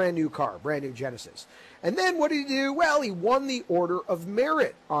himself a brand new car, brand new Genesis. And then what did he do? Well, he won the Order of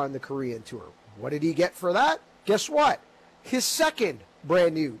Merit on the Korean Tour. What did he get for that? Guess what? His second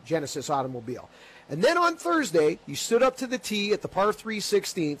brand new Genesis automobile. And then on Thursday, he stood up to the tee at the par 3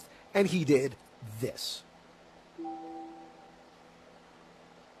 16th, and he did this.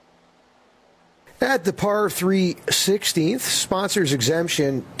 At the par 3 16th, sponsors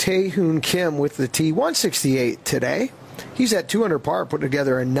exemption, Tae-Hoon Kim with the T168 today. He's at 200 par, putting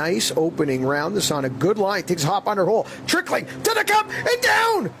together a nice opening round. This on a good line. Takes a hop under hole. Trickling to the cup and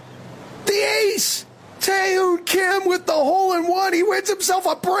down. The ace, Tae-Hoon Kim with the hole-in-one. He wins himself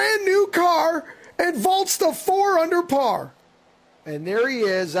a brand new car and vaults to 4 under par. And there he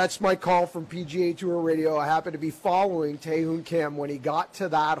is. That's my call from PGA Tour Radio. I happened to be following Tae-Hoon Kim when he got to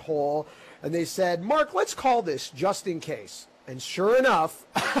that hole. And they said, Mark, let's call this just in case. And sure enough,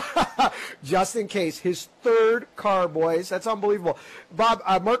 just in case, his third car, boys. That's unbelievable. Bob,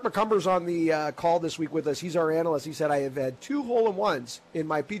 Mark McCumber's on the call this week with us. He's our analyst. He said, I have had 2 hole-in-ones in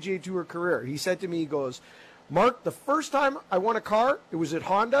my PGA Tour career. He said to me, he goes, Mark, the first time I won a car, it was at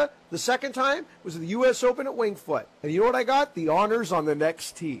Honda. The second time was at the U.S. Open at Winged Foot. And you know what I got? The honors on the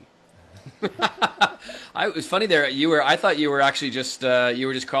next tee. It was funny there. I thought you were actually just you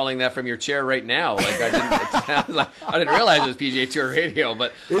were just calling that from your chair right now. Like I didn't realize it was PGA Tour Radio.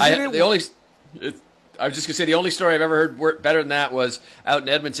 But I was just gonna say the only story I've ever heard better than that was out in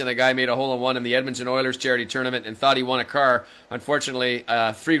Edmonton. A guy made a hole-in-one in the Edmonton Oilers charity tournament and thought he won a car. Unfortunately,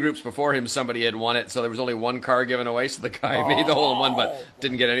 3 groups before him, somebody had won it, so there was only 1 car given away. So the guy made the hole-in-one, but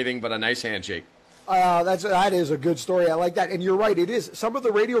didn't get anything but a nice handshake. That is a good story. I like that. And you're right, it is. Some of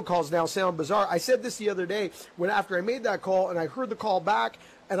the radio calls now sound bizarre. I said this the other day after I made that call and I heard the call back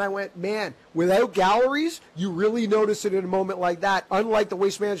and I went, man, without galleries, you really notice it in a moment like that. Unlike the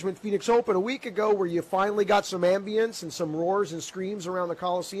Waste Management Phoenix Open a week ago where you finally got some ambience and some roars and screams around the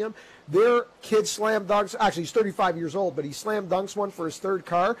Coliseum, their kid slam dunks. Actually, he's 35 years old, but he slam dunks one for his 3rd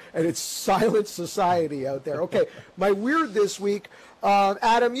car, and it's silent society out there. Okay, my weird this week,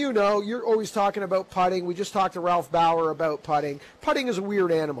 Adam, you're always talking about putting. We just talked to Ralph Bauer about putting. Putting is a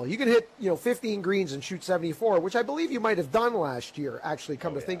weird animal. You can hit 15 greens and shoot 74, which I believe you might have done last year, actually,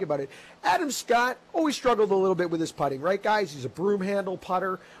 come to think about it. Adam Scott always struggled a little bit with his putting, right, guys? He's a broom handle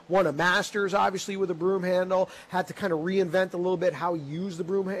putter, won a Masters, obviously, with a broom handle, had to kind of reinvent a little bit how he used the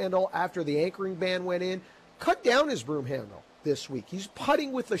broom handle after the anchoring ban went in. Cut down his broom handle this week. He's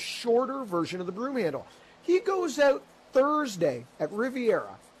putting with a shorter version of the broom handle. He goes out Thursday at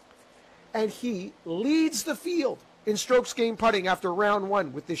Riviera, and he leads the field in strokes gained putting after round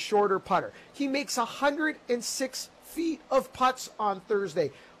 1 with this shorter putter. He makes 106 feet of putts on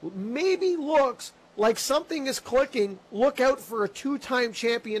Thursday. Maybe looks like something is clicking. Look out for a 2-time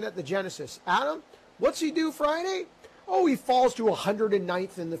champion at the Genesis. Adam, what's he do Friday? Oh, he falls to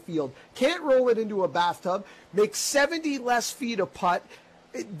 109th in the field. Can't roll it into a bathtub. Makes 70 less feet of putt.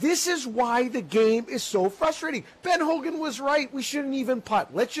 This is why the game is so frustrating. Ben Hogan was right. We shouldn't even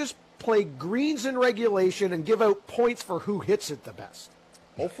putt. Let's just play greens in regulation and give out points for who hits it the best.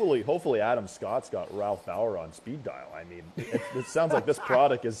 Hopefully Adam Scott's got Ralph Bauer on speed dial. I mean, it sounds like this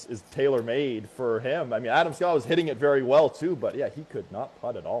product is tailor-made for him. I mean, Adam Scott was hitting it very well too, but yeah, he could not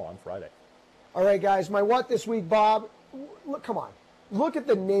putt at all on Friday. All right, guys, my what this week, Bob? Look, come on. Look at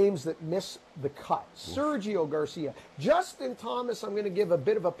the names that miss the cut. Sergio Garcia. Justin Thomas, I'm going to give a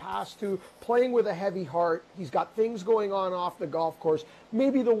bit of a pass to, playing with a heavy heart. He's got things going on off the golf course.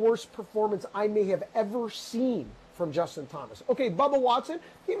 Maybe the worst performance I may have ever seen from Justin Thomas. Okay, Bubba Watson,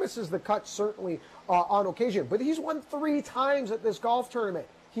 he misses the cut certainly on occasion, but he's won 3 times at this golf tournament.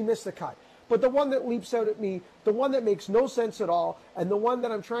 He missed the cut. But the one that leaps out at me, the one that makes no sense at all, and the one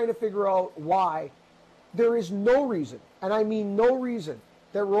that I'm trying to figure out why, there is no reason, and I mean no reason,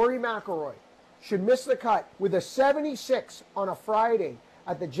 that Rory McIlroy should miss the cut with a 76 on a Friday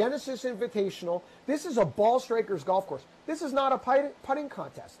at the Genesis Invitational. This is a ball striker's golf course. This is not a putting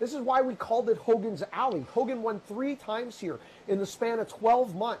contest. This is why we called it Hogan's Alley. Hogan won 3 times here in the span of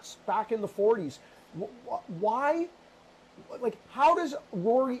 12 months back in the 40s. Why? Like, how does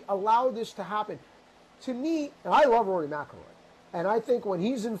Rory allow this to happen? To me, and I love Rory McIlroy, and I think when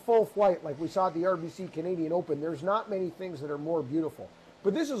he's in full flight, like we saw at the RBC Canadian Open, there's not many things that are more beautiful.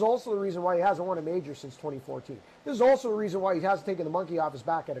 But this is also the reason why he hasn't won a major since 2014. This is also the reason why he hasn't taken the monkey off his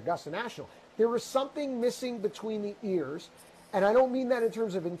back at Augusta National. There is something missing between the ears, and I don't mean that in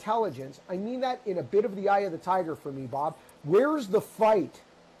terms of intelligence. I mean that in a bit of the eye of the tiger for me, Bob. Where's the fight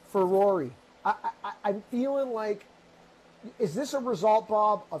for Rory? I'm feeling like, is this a result,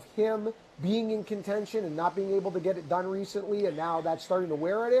 Bob, of him being in contention and not being able to get it done recently, and now that's starting to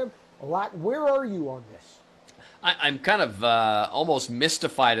wear at him? Where are you on this? I'm kind of almost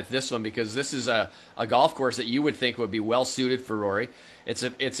mystified at this one, because this is a golf course that you would think would be well suited for Rory. It's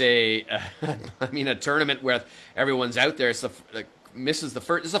a tournament where everyone's out there. It's this is the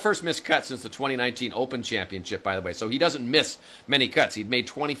first missed cut since the 2019 Open Championship, by the way. So he doesn't miss many cuts. He'd made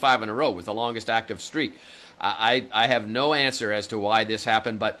 25 in a row with the longest active streak. I have no answer as to why this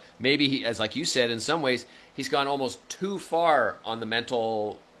happened, but maybe he, as like you said, in some ways he's gone almost too far on the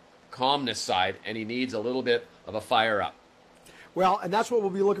mental calmness side, and he needs a little bit of a fire up. Well, and that's what we'll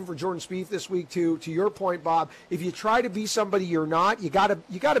be looking for Jordan Spieth this week too. To your point, Bob, if you try to be somebody you're not, you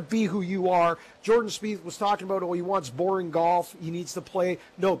gotta be who you are. Jordan Spieth was talking about, he wants boring golf. He needs to play.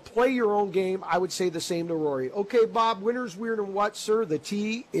 No, play your own game. I would say the same to Rory. Okay, Bob, winner's weird and what, sir? The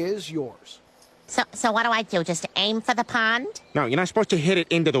tee is yours. So what do I do? Just aim for the pond? No, you're not supposed to hit it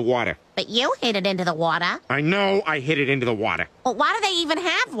into the water. But you hit it into the water. I know I hit it into the water. Well, why do they even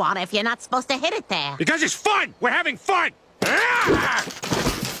have water if you're not supposed to hit it there? Because it's fun! We're having fun!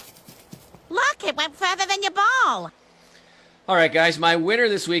 Look, it went further than your ball. All right, guys, my winner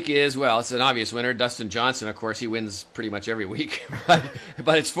this week is, well, it's an obvious winner. Dustin Johnson, of course, he wins pretty much every week.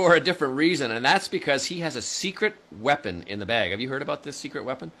 but it's for a different reason, and that's because he has a secret weapon in the bag. Have you heard about this secret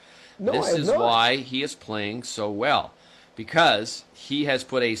weapon? No, this is why he is playing so well, because he has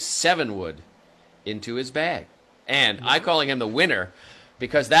put a 7-wood into his bag. And I'm calling him the winner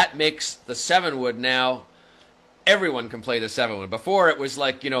because that makes the 7-wood now, everyone can play the 7-wood. Before it was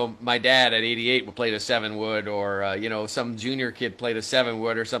like, my dad at 88 would play the 7-wood, or, some junior kid played a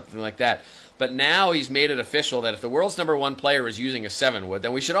 7-wood or something like that. But now he's made it official that if the world's #1 player is using a 7-wood,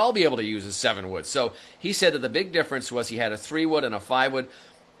 then we should all be able to use a 7-wood. So he said that the big difference was he had a 3-wood and a 5-wood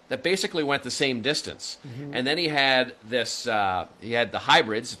that basically went the same distance. Mm-hmm. And then he had this, he had the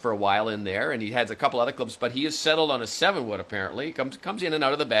hybrids for a while in there, and he had a couple other clubs, but he has settled on a 7-wood apparently. Comes in and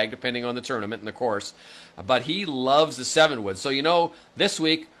out of the bag depending on the tournament and the course. But he loves the 7-wood. So, this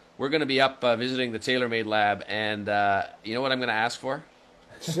week we're going to be up visiting the TaylorMade Lab, and you know what I'm going to ask for?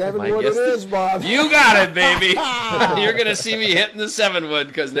 7-wood it is, Bob. You got it, baby. You're going to see me hitting the 7-wood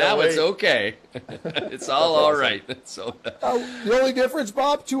because now it's okay. It's all right. So the only difference,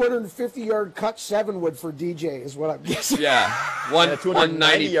 Bob, 250-yard cut 7-wood for DJ is what I'm guessing. Yeah,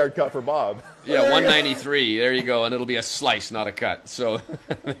 190-yard cut for Bob. Yeah, 193. There you go, and it'll be a slice, not a cut. So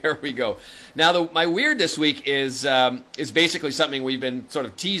there we go. Now, my weird this week is basically something we've been sort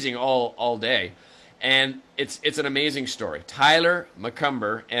of teasing all day. And it's an amazing story. Tyler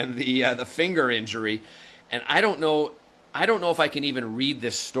McCumber and the finger injury, and I don't know if I can even read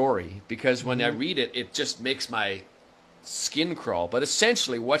this story because when I read it, it just makes my skin crawl. But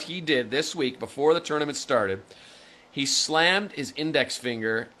essentially, what he did this week before the tournament started, he slammed his index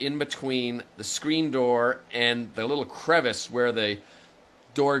finger in between the screen door and the little crevice where the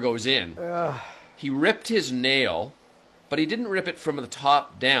door goes in. He ripped his nail. But he didn't rip it from the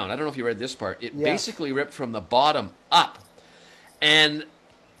top down. I don't know if you read this part. It basically ripped from the bottom up. And,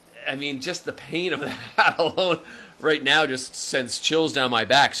 I mean, just the pain of that alone right now just sends chills down my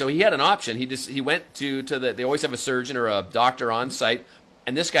back. So he had an option. He went to they always have a surgeon or a doctor on site,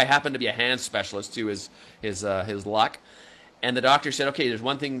 And this guy happened to be a hand specialist to his luck. And the doctor said, okay, there's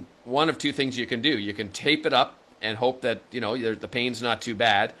one of two things you can do. You can tape it up and hope that, the pain's not too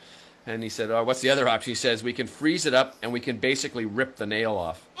bad. And he said, oh, what's the other option? He says, we can freeze it up and we can basically rip the nail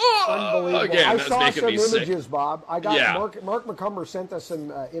off. Unbelievable. Again, I that's saw making some me sick. images, Bob. I got Yeah. Mark McCumber sent us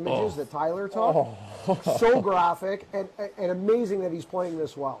some images that Tyler took. So graphic and amazing that he's playing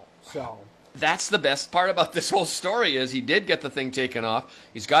this well. So That's the best part about this whole story is he did get the thing taken off.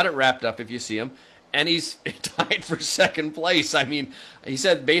 He's got it wrapped up if you see him. And he's tied for second place. I mean, he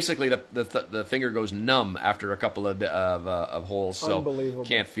said basically the finger goes numb after a couple of holes, so Unbelievable.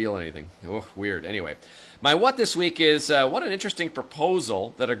 can't feel anything. Oh, weird. Anyway, my what this week is what an interesting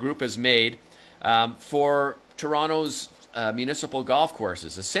proposal that a group has made for Toronto's municipal golf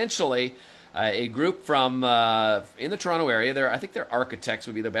courses. Essentially, a group from in the Toronto area, I think they're architects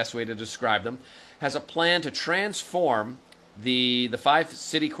would be the best way to describe them, has a plan to transform the 5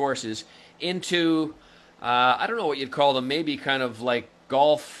 city courses into, I don't know what you'd call them, maybe kind of like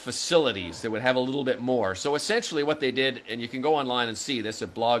golf facilities that would have a little bit more. So essentially what they did, and you can go online and see this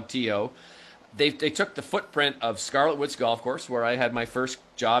at BlogTO, they took the footprint of Scarlet Woods Golf Course, where I had my first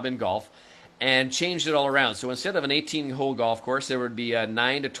job in golf, and changed it all around. So instead of an 18-hole golf course, there would be a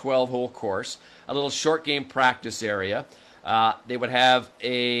 9 to 12-hole course, a little short game practice area. They would have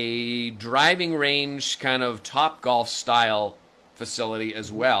a driving range kind of Top Golf style facility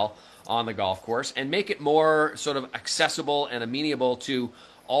as well on the golf course, and make it more sort of accessible and amenable to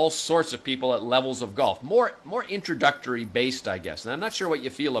all sorts of people at levels of golf. More introductory based, I guess. And I'm not sure what you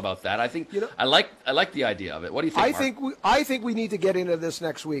feel about that. I think I like the idea of it. What do you think, Mark? I think we need to get into this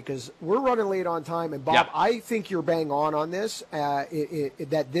next week because we're running late on time. And Bob, Yeah. I think you're bang on this.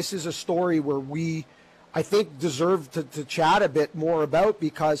 That this is a story where we, I think, deserve to chat a bit more about,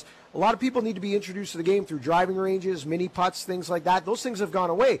 because a lot of people need to be introduced to the game through driving ranges, mini putts, things like that. Those things have gone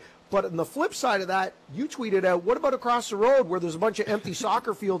away. But on the flip side of that, you tweeted out, what about across the road where there's a bunch of empty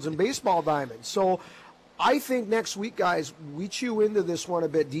soccer fields and baseball diamonds? So I think next week, guys, we chew into this one a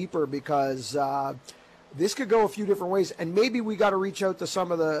bit deeper, because this could go a few different ways. And maybe we got to reach out to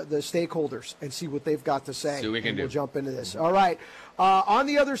some of the stakeholders and see what they've got to say. See what we can do. We'll jump into this. All right. On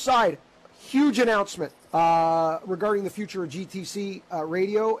the other side, huge announcement regarding the future of GTC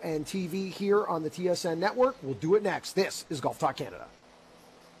radio and TV here on the TSN network. We'll do it next. This is Golf Talk Canada.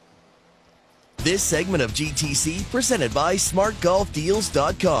 This segment of GTC, presented by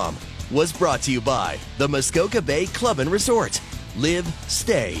SmartGolfDeals.com, was brought to you by the Muskoka Bay Club and Resort. Live,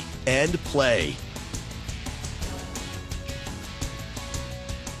 stay, and play.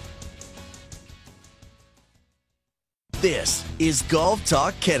 This is Golf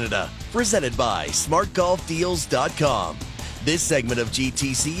Talk Canada, presented by SmartGolfDeals.com. This segment of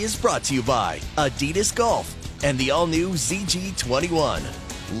GTC is brought to you by Adidas Golf and the all-new ZG21.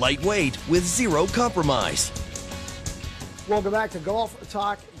 Lightweight with zero compromise. Welcome back to Golf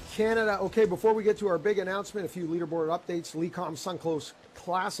Talk Canada. Okay, before we get to our big announcement, a few leaderboard updates. Lecom Sunclose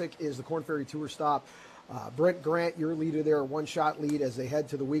Classic is the Corn Ferry Tour stop. Brent Grant, your leader there, one-shot lead as they head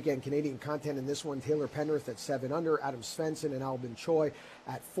to the weekend. Canadian content in this one, Taylor Penrith at 7 under, Adam Svensson and Albin Choi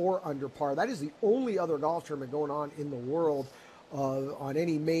at 4 under par. That is the only other golf tournament going on in the world on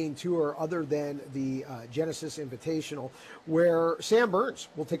any main tour other than the Genesis Invitational, where Sam Burns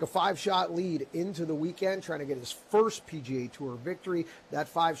will take a 5-shot lead into the weekend, trying to get his first PGA Tour victory.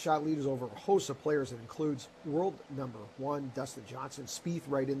 That 5-shot lead is over a host of players. It includes world number 1, Dustin Johnson. Spieth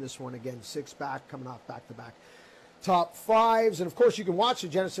right in this one again, 6 back, coming off back-to-back top 5s. And, of course, you can watch the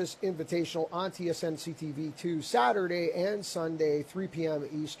Genesis Invitational on TSN CTV2 Saturday and Sunday, 3 p.m.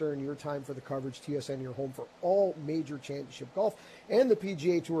 Eastern, your time for the coverage. TSN, your home for all major championship golf and the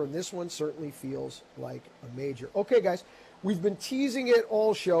PGA Tour. And this one certainly feels like a major. Okay, guys, we've been teasing it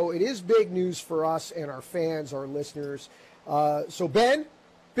all show. It is big news for us and our fans, our listeners. So, Ben,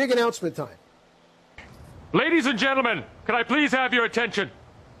 big announcement time. Ladies and gentlemen, can I please have your attention?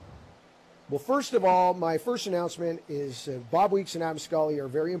 Well, first of all, my first announcement is Bob Weeks and Adam Scully are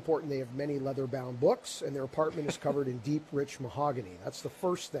very important. They have many leather-bound books, and their apartment is covered in deep, rich mahogany. That's the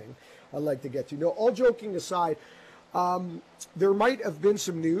first thing I'd like to get to. No, all joking aside, there might have been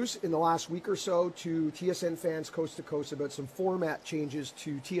some news in the last week or so to TSN fans coast to coast about some format changes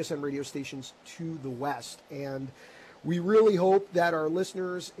to TSN radio stations to the west. And we really hope that our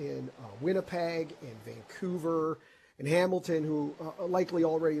listeners in Winnipeg and Vancouver and Hamilton, who likely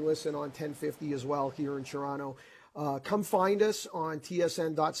already listen on 1050 as well here in Toronto, come find us on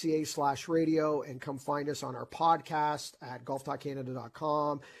tsn.ca/radio, and come find us on our podcast at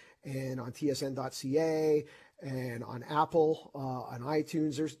golftalkcanada.com and on tsn.ca and on Apple, on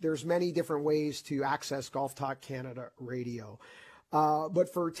iTunes. There's many different ways to access Golf Talk Canada radio.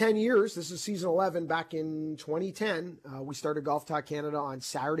 But for 10 years, this is season 11, back in 2010, we started Golf Talk Canada on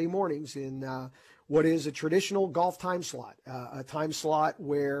Saturday mornings in what is a traditional golf time slot, a time slot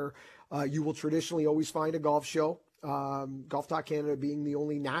where you will traditionally always find a golf show. Golf Talk Canada being the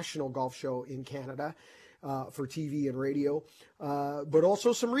only national golf show in Canada for TV and radio, but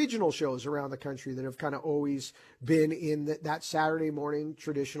also some regional shows around the country that have kind of always been in that Saturday morning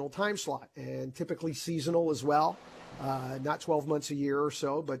traditional time slot, and typically seasonal as well. Not 12 months a year or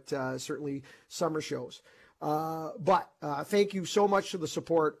so, but certainly summer shows. But thank you so much for the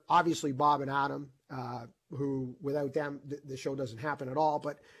support. Obviously, Bob and Adam, who without them, the show doesn't happen at all.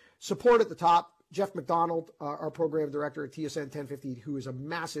 But support at the top. Jeff McDonald, our program director at TSN 1050, who is a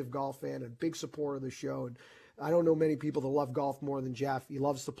massive golf fan and big supporter of the show. And I don't know many people that love golf more than Jeff. He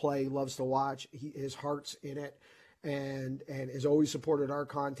loves to play. He loves to watch. His heart's in it, and has always supported our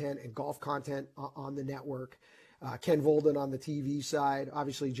content and golf content on the network. Ken Volden on the TV side,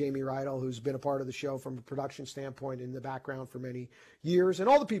 obviously Jamie Rydell, who's been a part of the show from a production standpoint in the background for many years, and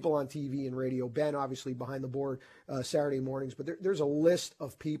all the people on TV and radio. Ben, obviously, behind the board Saturday mornings. But there's a list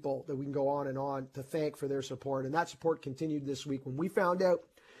of people that we can go on and on to thank for their support, and that support continued this week when we found out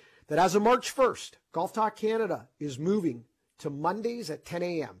that as of March 1st, Golf Talk Canada is moving to Mondays at 10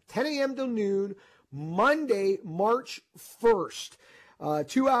 a.m. 10 a.m. to noon, Monday, March 1st.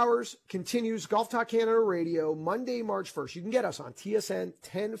 2 hours continues Golf Talk Canada Radio, Monday, March 1st. You can get us on TSN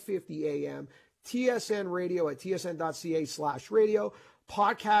 1050 AM, TSN Radio at tsn.ca/radio,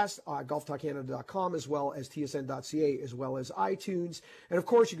 podcast golftalkcanada.com, as well as tsn.ca, as well as iTunes. And of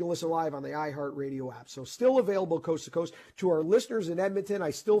course, you can listen live on the iHeartRadio app. So still available coast to coast. To our listeners in Edmonton,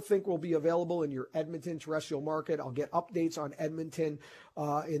 I still think will be available in your Edmonton terrestrial market. I'll get updates on Edmonton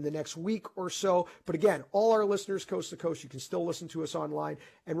in the next week or so. But again, all our listeners coast to coast, you can still listen to us online.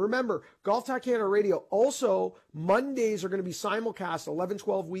 And remember, Golf Talk Canada Radio, also Mondays are going to be simulcast 11,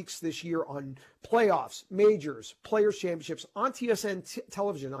 12 weeks this year on playoffs, majors, players championships on TSN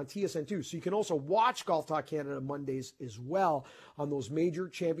television, on TSN2. So you can also watch Golf Talk Canada Mondays as well on those major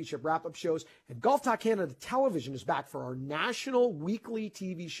championship wrap-up shows. And Golf Talk Canada television is back for our national weekly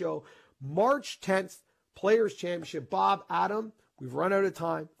TV show, March 10th, Players Championship. Bob, Adam, we've run out of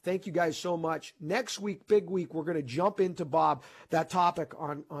time. Thank you guys so much. Next week, big week, we're going to jump into, Bob, that topic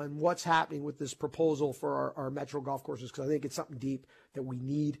on what's happening with this proposal for our Metro golf courses, because I think it's something deep that we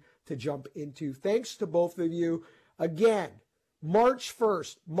need to jump into. Thanks to both of you. Again, March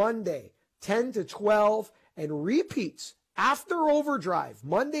 1st, Monday, 10 to 12, and repeats after Overdrive.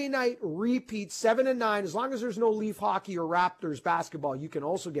 Monday night repeats 7 and 9. As long as there's no Leaf hockey or Raptors basketball, you can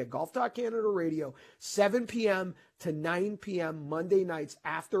also get Golf Talk Canada Radio, 7 p.m. to 9 p.m. Monday nights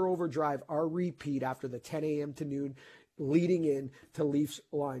after Overdrive, our repeat after the 10 a.m. to noon, leading in to Leafs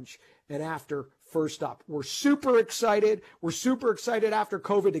lunch and after First Up. We're super excited. We're super excited after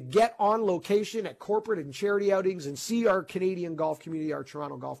COVID to get on location at corporate and charity outings and see our Canadian golf community, our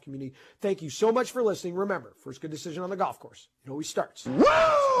Toronto golf community. Thank you so much for listening. Remember, first good decision on the golf course, it always starts.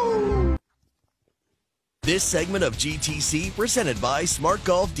 Woo! This segment of GTC, presented by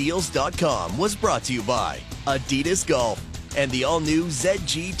SmartGolfDeals.com, was brought to you by Adidas Golf and the all-new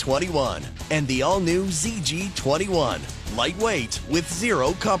ZG21 and the all-new ZG21. Lightweight with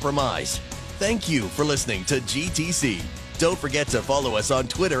zero compromise. Thank you for listening to GTC. Don't forget to follow us on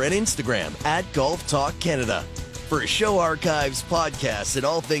Twitter and Instagram at Golf Talk Canada. For show archives, podcasts, and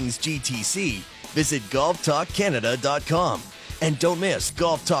all things GTC, visit golftalkcanada.com. And don't miss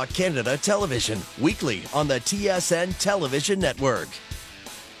Golf Talk Canada Television, weekly on the TSN Television Network.